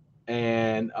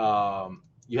 and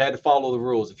you had to follow the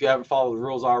rules. If you haven't followed the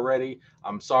rules already,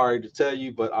 I'm sorry to tell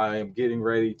you, but I am getting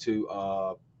ready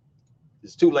to.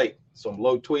 It's too late, so I'm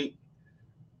low tweet.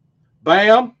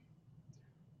 Bam.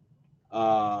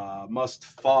 Must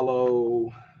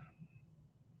follow.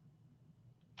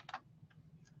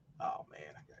 Oh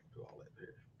man, I gotta do all that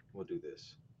here. We'll do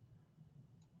this.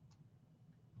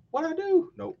 What'd I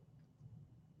do? Nope.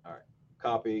 All right.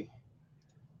 Copy.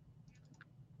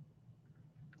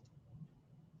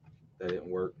 That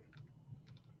didn't work.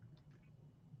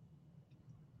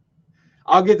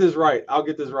 I'll get this right. I'll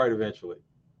get this right eventually.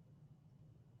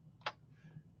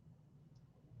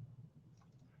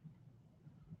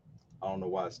 I don't know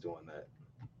why it's doing that.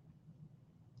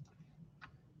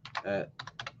 And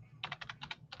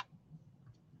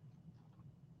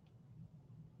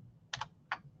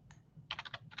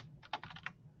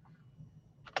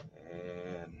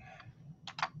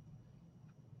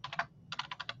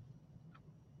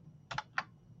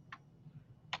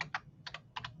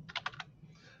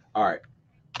all right.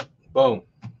 Boom.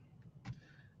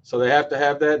 So they have to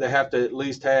have that. They have to at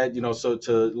least have, so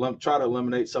to try to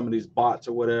eliminate some of these bots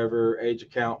or whatever, age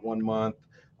account 1 month.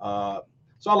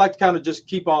 So I like to kind of just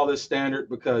keep all this standard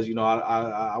because,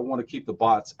 I want to keep the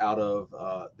bots out of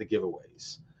the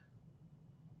giveaways.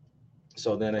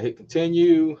 So then I hit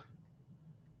continue.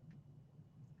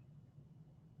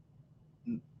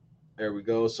 There we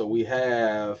go. So we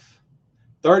have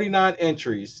 39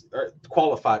 entries, or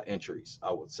qualified entries,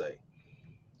 I would say.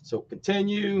 So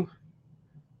continue.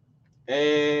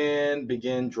 And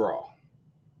begin draw.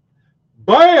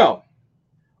 Bam!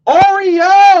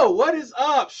 Oreo! What is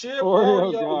up, Shiv?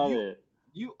 Oreo,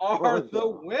 you are the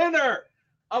winner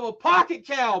of a pocket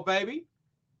cow, baby.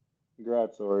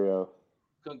 Congrats, Oreo.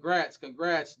 Congrats,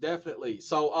 definitely.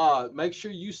 So make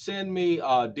sure you send me,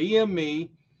 DM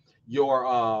me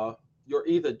your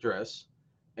ETH address,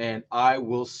 and I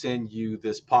will send you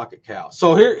this pocket cow.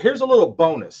 So here's a little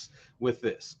bonus with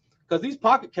this. Because these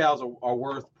pocket cows are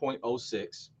worth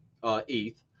 0.06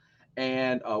 ETH,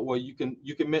 and well, you can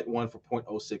mint one for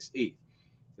 0.06 ETH.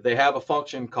 They have a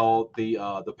function called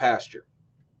the pasture.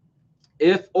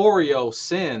 If Oreo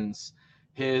sends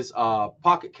his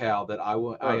pocket cow that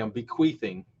I am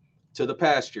bequeathing to the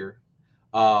pasture,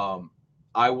 I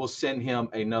will send him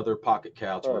another pocket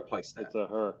cow to replace that. It's a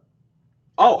her.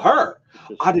 Oh, her!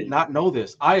 I did not know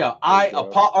this. Oreo,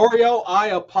 I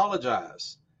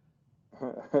apologize.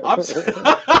 I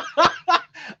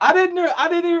didn't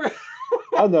even.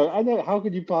 I know. How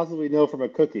could you possibly know from a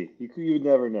cookie? You would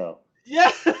never know.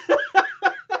 Yeah.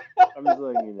 I'm just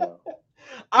letting you know.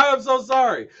 I am so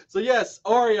sorry. So yes,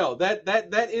 Oreo,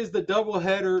 that is the double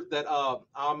header that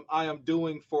I am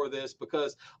doing for this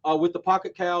because with the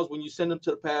pocket cows, when you send them to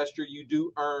the pasture, you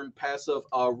do earn passive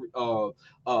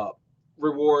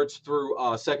rewards through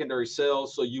secondary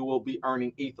sales, so you will be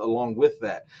earning ETH along with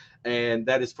that, and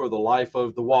that is for the life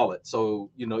of the wallet.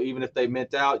 So even if they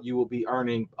mint out, you will be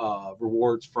earning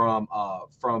rewards from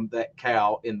that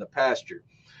cow in the pasture.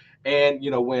 And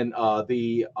when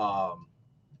the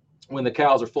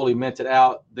cows are fully minted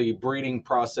out, the breeding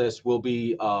process will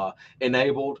be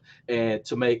enabled and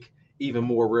to make even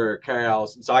more rare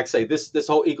cows. So like I say, this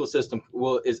whole ecosystem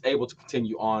is able to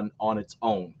continue on its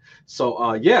own.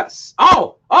 So yes.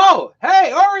 Oh,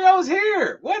 hey, Oreo's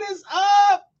here. What is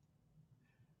up?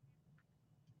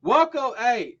 Welcome.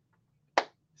 Hey.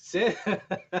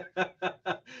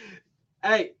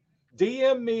 Hey,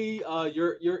 DM me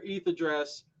your ETH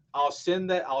address. I'll send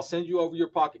you over your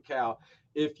pocket cow.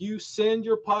 If you send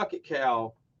your pocket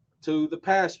cow to the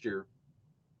pasture,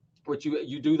 which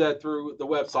you do that through the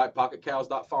website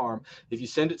pocketcows.farm. If you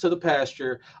send it to the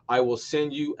pasture, I will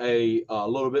send you a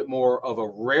little bit more of a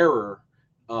rarer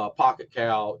pocket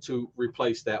cow to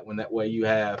replace that one. That way you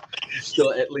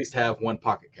still at least have one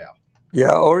pocket cow.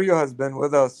 Yeah, Oreo has been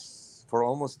with us for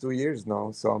almost 2 years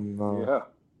now, so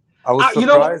I was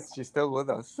surprised she's still with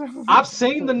us. I've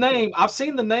seen the name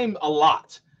a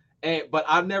lot. But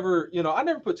I never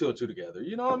put two and two together.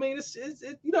 You know what I mean? It's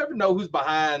you never know who's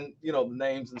behind, the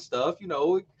names and stuff.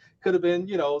 It could have been,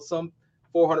 some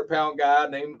 400-pound guy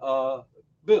named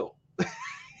Bill.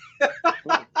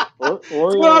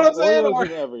 Oreo's in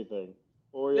everything.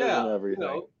 Oreo's in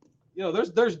everything.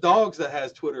 There's dogs that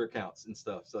has Twitter accounts and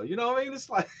stuff. So you know what I mean? It's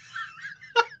like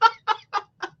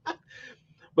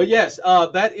But yes,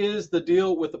 that is the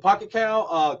deal with the pocket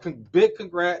cow. Big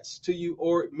congrats to you,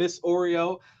 or Miss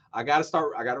Oreo. I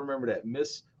gotta remember that,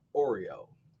 Miss Oreo.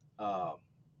 Why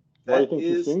do you think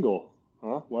she's single?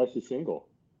 Huh? Why is she single?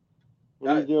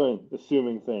 What are you doing?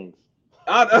 Assuming things.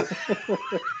 I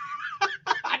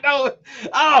know.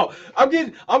 Oh, I'm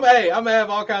gonna have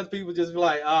all kinds of people just be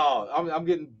like, oh, I'm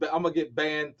gonna get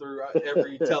banned through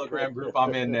every Telegram group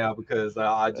I'm in now because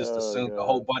I just Oh assumed a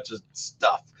whole God. bunch of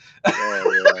stuff.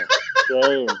 Oh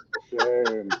yeah.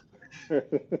 Shame.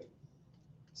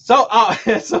 So,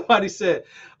 somebody said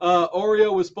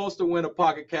Oreo was supposed to win a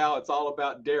pocket cow. It's all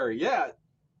about dairy. Yeah,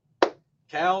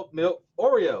 cow milk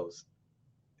Oreos.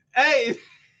 Hey,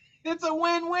 it's a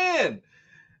win-win.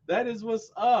 That is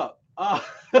what's up. I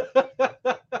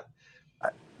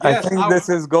Yes, think this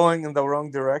is going in the wrong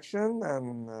direction,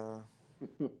 and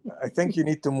I think you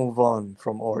need to move on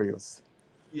from Oreos.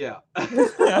 yeah.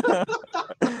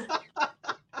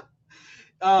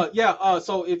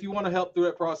 So if you want to help through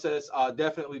that process,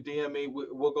 definitely DM me.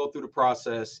 We'll go through the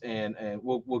process and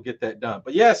we'll get that done.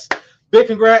 But yes, big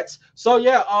congrats. So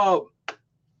yeah,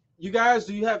 you guys,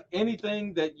 do you have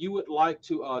anything that you would like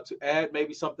to add?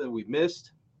 Maybe something we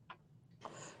missed?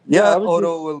 Yeah, Yeah, I was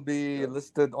Auto just. will be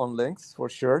listed on links for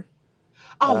sure.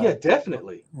 Oh Uh, yeah,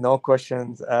 definitely. no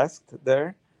questions asked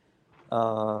there.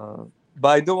 Uh, but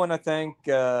I do want to thank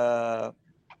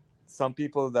some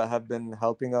people that have been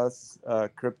helping us,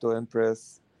 Crypto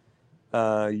Empress,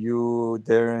 you,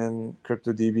 Darren,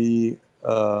 CryptoDB,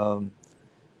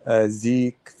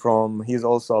 Zeke he's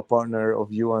also a partner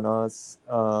of you and us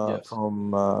Yes.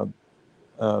 from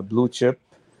Blue Chip.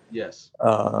 Yes.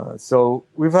 So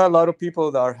we've had a lot of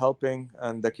people that are helping,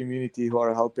 and the community who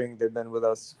are helping. They've been with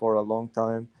us for a long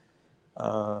time.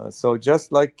 So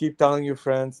just like keep telling your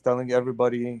friends, telling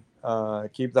everybody,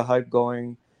 keep the hype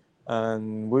going,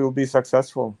 and we will be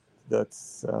successful.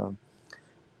 That's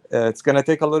it's gonna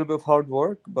take a little bit of hard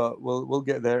work, but we'll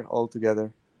get there all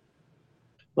together.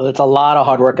 Well, it's a lot of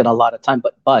hard work and a lot of time,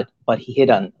 but Lord hit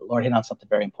on something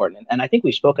very important, and I think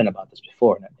we've spoken about this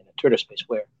before in a Twitter space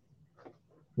where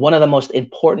one of the most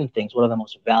important things, one of the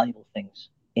most valuable things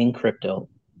in crypto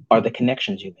are the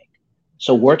connections you make.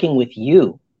 So working with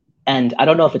you, and I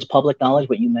don't know if it's public knowledge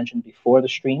what you mentioned before the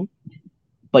stream,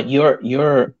 but your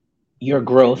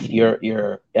growth,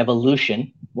 your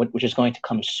evolution, which is going to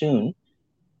come soon,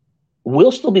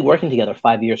 we'll still be working together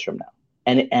 5 years from now.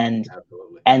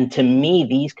 Absolutely. And to me,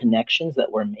 these connections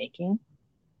that we're making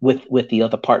with the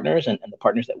other partners and the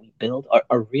partners that we build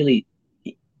are really,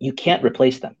 you can't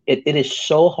replace them. It is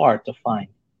so hard to find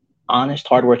honest,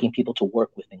 hardworking people to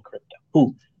work with in crypto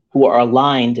who are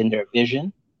aligned in their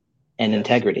vision and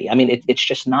integrity. I mean, it's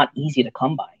just not easy to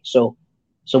come by. So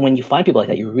when you find people like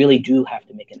that, you really do have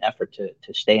to make an effort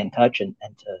to stay in touch and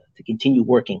to continue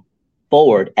working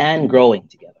forward and growing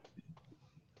together.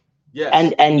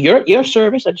 Yes. And your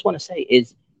service, I just want to say,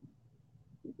 is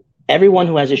everyone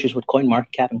who has issues with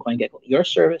CoinMarketCap and CoinGecko, your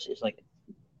service is like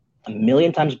a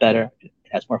million times better. It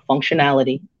has more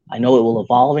functionality. I know it will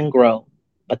evolve and grow,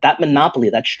 but that monopoly,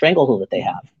 that stranglehold that they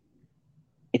have,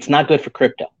 it's not good for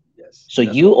crypto. Yes. So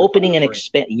you opening and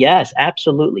expand, yes,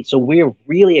 absolutely. So we're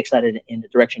really excited in the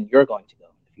direction you're going to go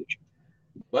in the future.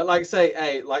 But like I say,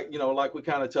 hey, like we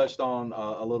kind of touched on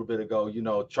a little bit ago,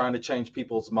 trying to change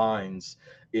people's minds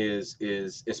is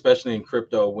especially in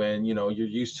crypto when you're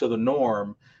used to the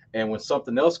norm, and when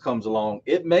something else comes along,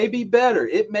 it may be better,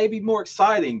 it may be more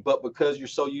exciting, but because you're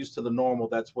so used to the normal,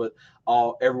 that's what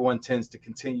everyone tends to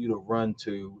continue to run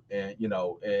to, and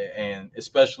and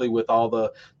especially with all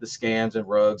the scams and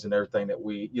rugs and everything that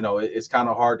it's kind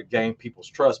of hard to gain people's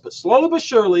trust. But slowly but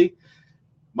surely,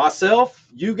 myself,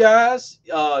 you guys,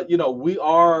 we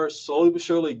are slowly but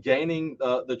surely gaining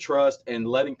the trust and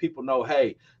letting people know,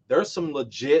 hey, there's some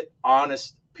legit,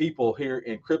 honest people here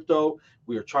in crypto.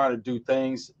 We are trying to do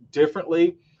things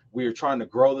differently. We are trying to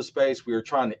grow the space. We are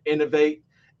trying to innovate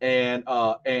and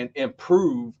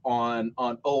improve on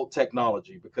old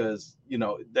technology, because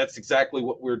that's exactly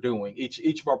what we're doing.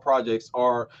 Each of our projects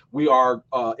we are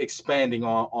expanding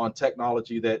on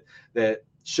technology that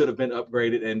should have been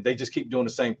upgraded, and they just keep doing the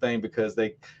same thing because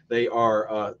they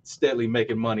are steadily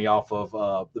making money off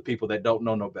of the people that don't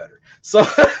know no better. So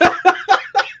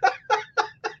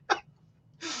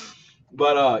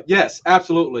but yes,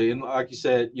 absolutely. And like you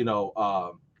said,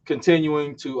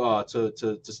 continuing to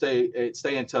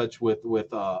stay in touch with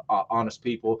honest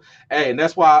people. Hey, and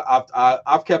that's why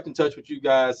I've kept in touch with you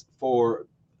guys for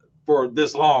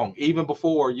this long, even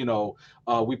before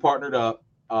we partnered up.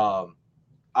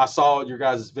 I saw your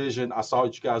guys' vision. I saw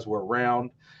that you guys were around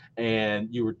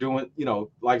and you were doing,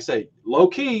 like I say, low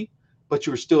key, but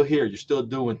you were still here. You're still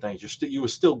doing things. You were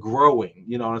still growing.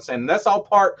 You know what I'm saying? And that's all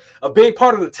a big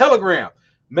part of the Telegram.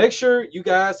 Make sure you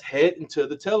guys head into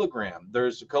the Telegram.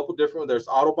 There's a couple different. There's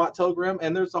Ottobought Telegram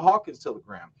and there's the Hawkins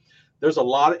Telegram. There's a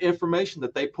lot of information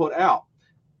that they put out.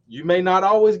 You may not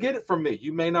always get it from me.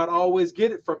 You may not always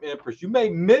get it from Empress. You may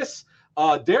miss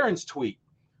Darren's tweet.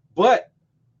 But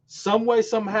some way,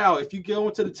 somehow, if you go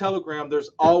into the Telegram, there's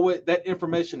always that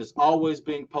information is always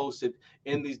being posted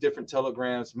in these different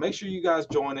Telegrams. Make sure you guys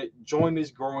join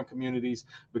these growing communities,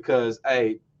 because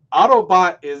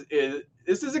Ottobought is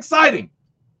this is exciting.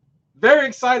 Very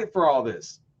excited for all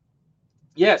this.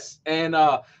 Yes, and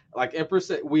like Empress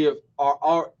said, we have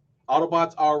our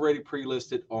Autobought's already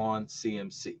pre-listed on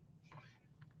CMC.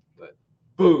 But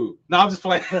boo. No, I'm just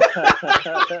playing.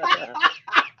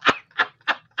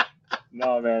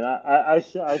 No, man, I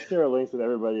share links with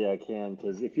everybody I can,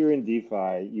 because if you're in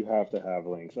DeFi, you have to have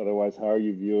links. Otherwise, how are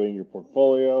you viewing your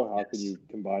portfolio? How can you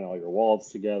combine all your wallets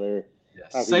together?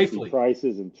 Yes. How can Safely. you see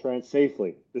prices and trends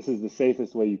safely? This is the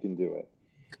safest way you can do it.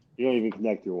 You don't even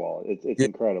connect your wallet. It's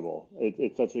incredible.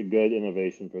 It's such a good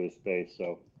innovation for the space.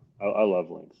 So I love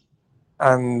links.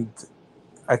 And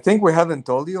I think we haven't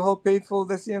told you how painful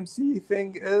the CMC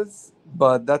thing is,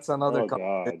 but that's another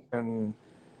conversation.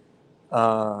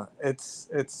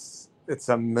 It's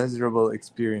a miserable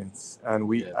experience, and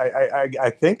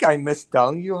I think I missed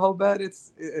telling you how bad it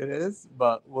is,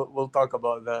 but we'll talk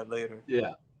about that later.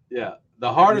 Yeah.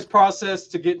 The hardest process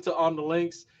to get on the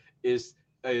links is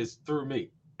through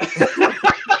me.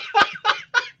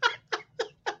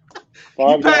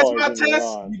 You pass my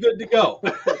test, you're good to go.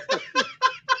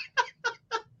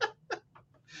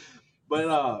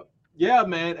 But yeah,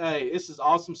 man, hey, this is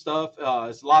awesome stuff.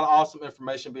 It's a lot of awesome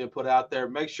information being put out there.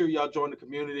 Make sure y'all join the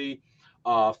community.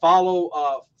 Follow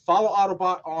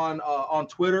Ottobought on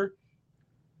Twitter.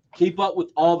 Keep up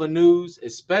with all the news,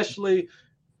 especially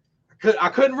I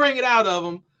couldn't wring it out of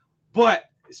them, but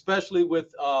especially with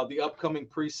the upcoming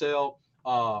pre-sale.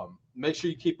 Make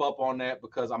sure you keep up on that,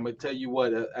 because I'm going to tell you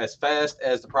what, as fast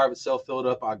as the private sale filled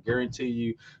up, I guarantee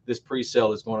you this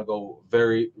pre-sale is going to go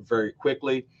very, very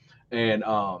quickly. And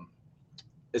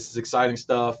this is exciting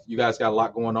stuff. You guys got a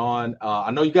lot going on.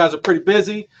 I know you guys are pretty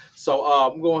busy, so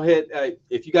I'm going ahead.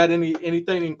 If you got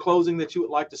anything in closing that you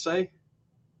would like to say?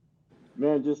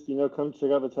 Man, just, come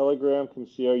check out the Telegram. Come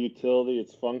see our utility.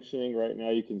 It's functioning right now.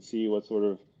 You can see what sort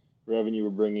of revenue we're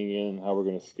bringing in, how we're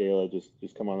going to scale it.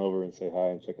 Just come on over and say hi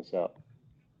and check us out.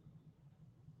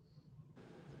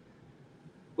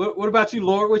 What about you,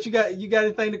 Lord? What you got? You got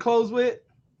anything to close with?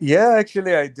 Yeah,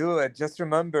 actually, I do. I just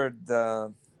remembered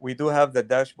we do have the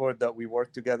dashboard that we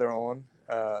work together on.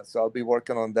 So I'll be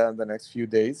working on that in the next few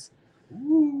days.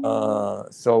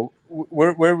 So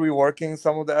we're reworking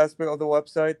some of the aspect of the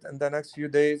website in the next few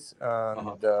days.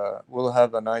 And we'll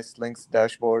have a nice links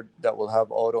dashboard that will have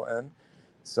auto in.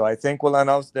 So I think we'll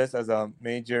announce this as a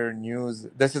major news.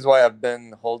 This is why I've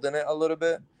been holding it a little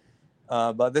bit.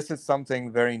 But this is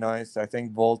something very nice. I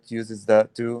think Volt uses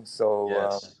that too. So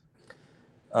yes.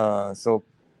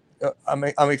 I'm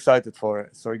excited for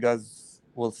it. So you guys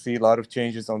will see a lot of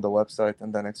changes on the website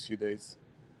in the next few days.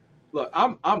 Look,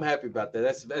 I'm happy about that.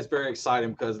 That's very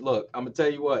exciting, because look, I'm gonna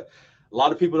tell you what, a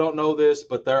lot of people don't know this,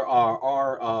 but there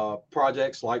are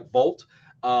projects like Volt,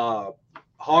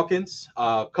 Hawkins,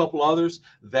 a couple others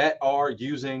that are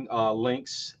using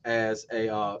links as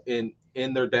in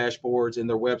their dashboards, in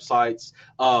their websites.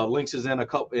 Links is in a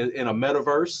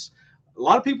metaverse. A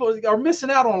lot of people are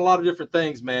missing out on a lot of different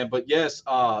things, man. But yes,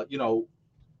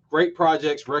 great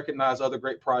projects recognize other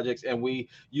great projects, and we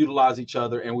utilize each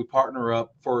other and we partner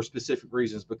up for specific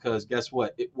reasons, because guess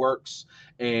what? It works,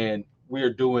 and we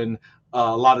are doing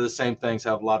a lot of the same things,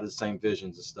 have a lot of the same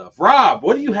visions and stuff. Rob,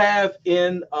 what do you have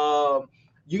in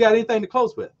you got anything to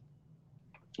close with?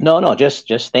 No,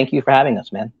 just thank you for having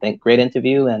us, man. Great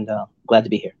interview, and glad to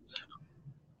be here.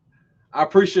 I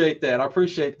appreciate that.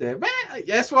 Man,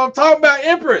 that's what I'm talking about,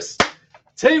 Empress.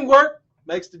 Teamwork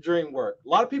makes the dream work. A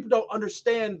lot of people don't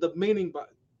understand the meaning, but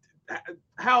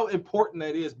how important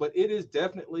that is. But it is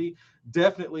definitely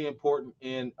important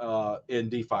in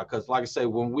DeFi, because, like I say,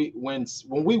 when we win,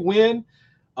 we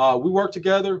work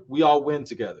together. We all win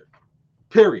together.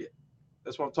 Period.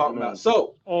 That's what I'm talking about.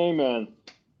 So, amen.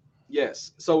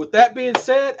 Yes. So with that being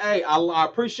said, hey, I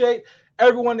appreciate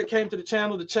everyone that came to the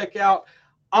channel to check out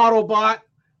Ottobought,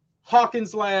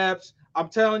 Hawkins Labs. I'm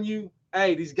telling you,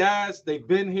 hey, these guys, they've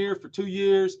been here for 2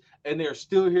 years and they're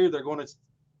still here. They're going to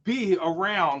be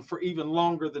around for even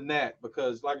longer than that,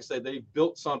 because, like I said, they've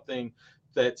built something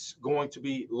that's going to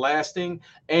be lasting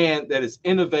and that is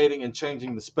innovating and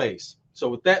changing the space. So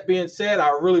with that being said,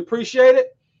 I really appreciate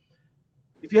it.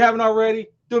 If you haven't already,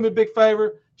 do me a big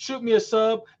favor, shoot me a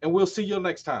sub, and we'll see you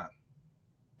next time.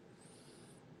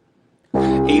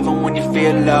 Even when you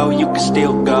feel low, you can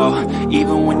still go.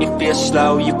 Even when you feel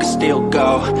slow, you can still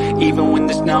go. Even when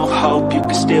there's no hope, you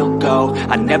can still go.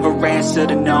 I never answer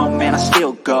to no, man, I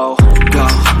still go. Go,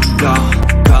 go,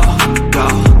 go, go,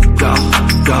 go,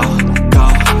 go.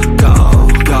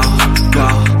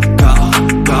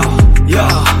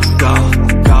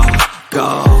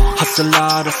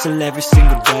 hustle every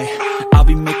single day. I'll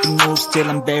be making moves till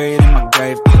I'm buried in my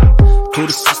grave. To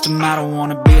the system, I don't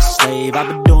wanna be a slave. I've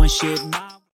been doing shit.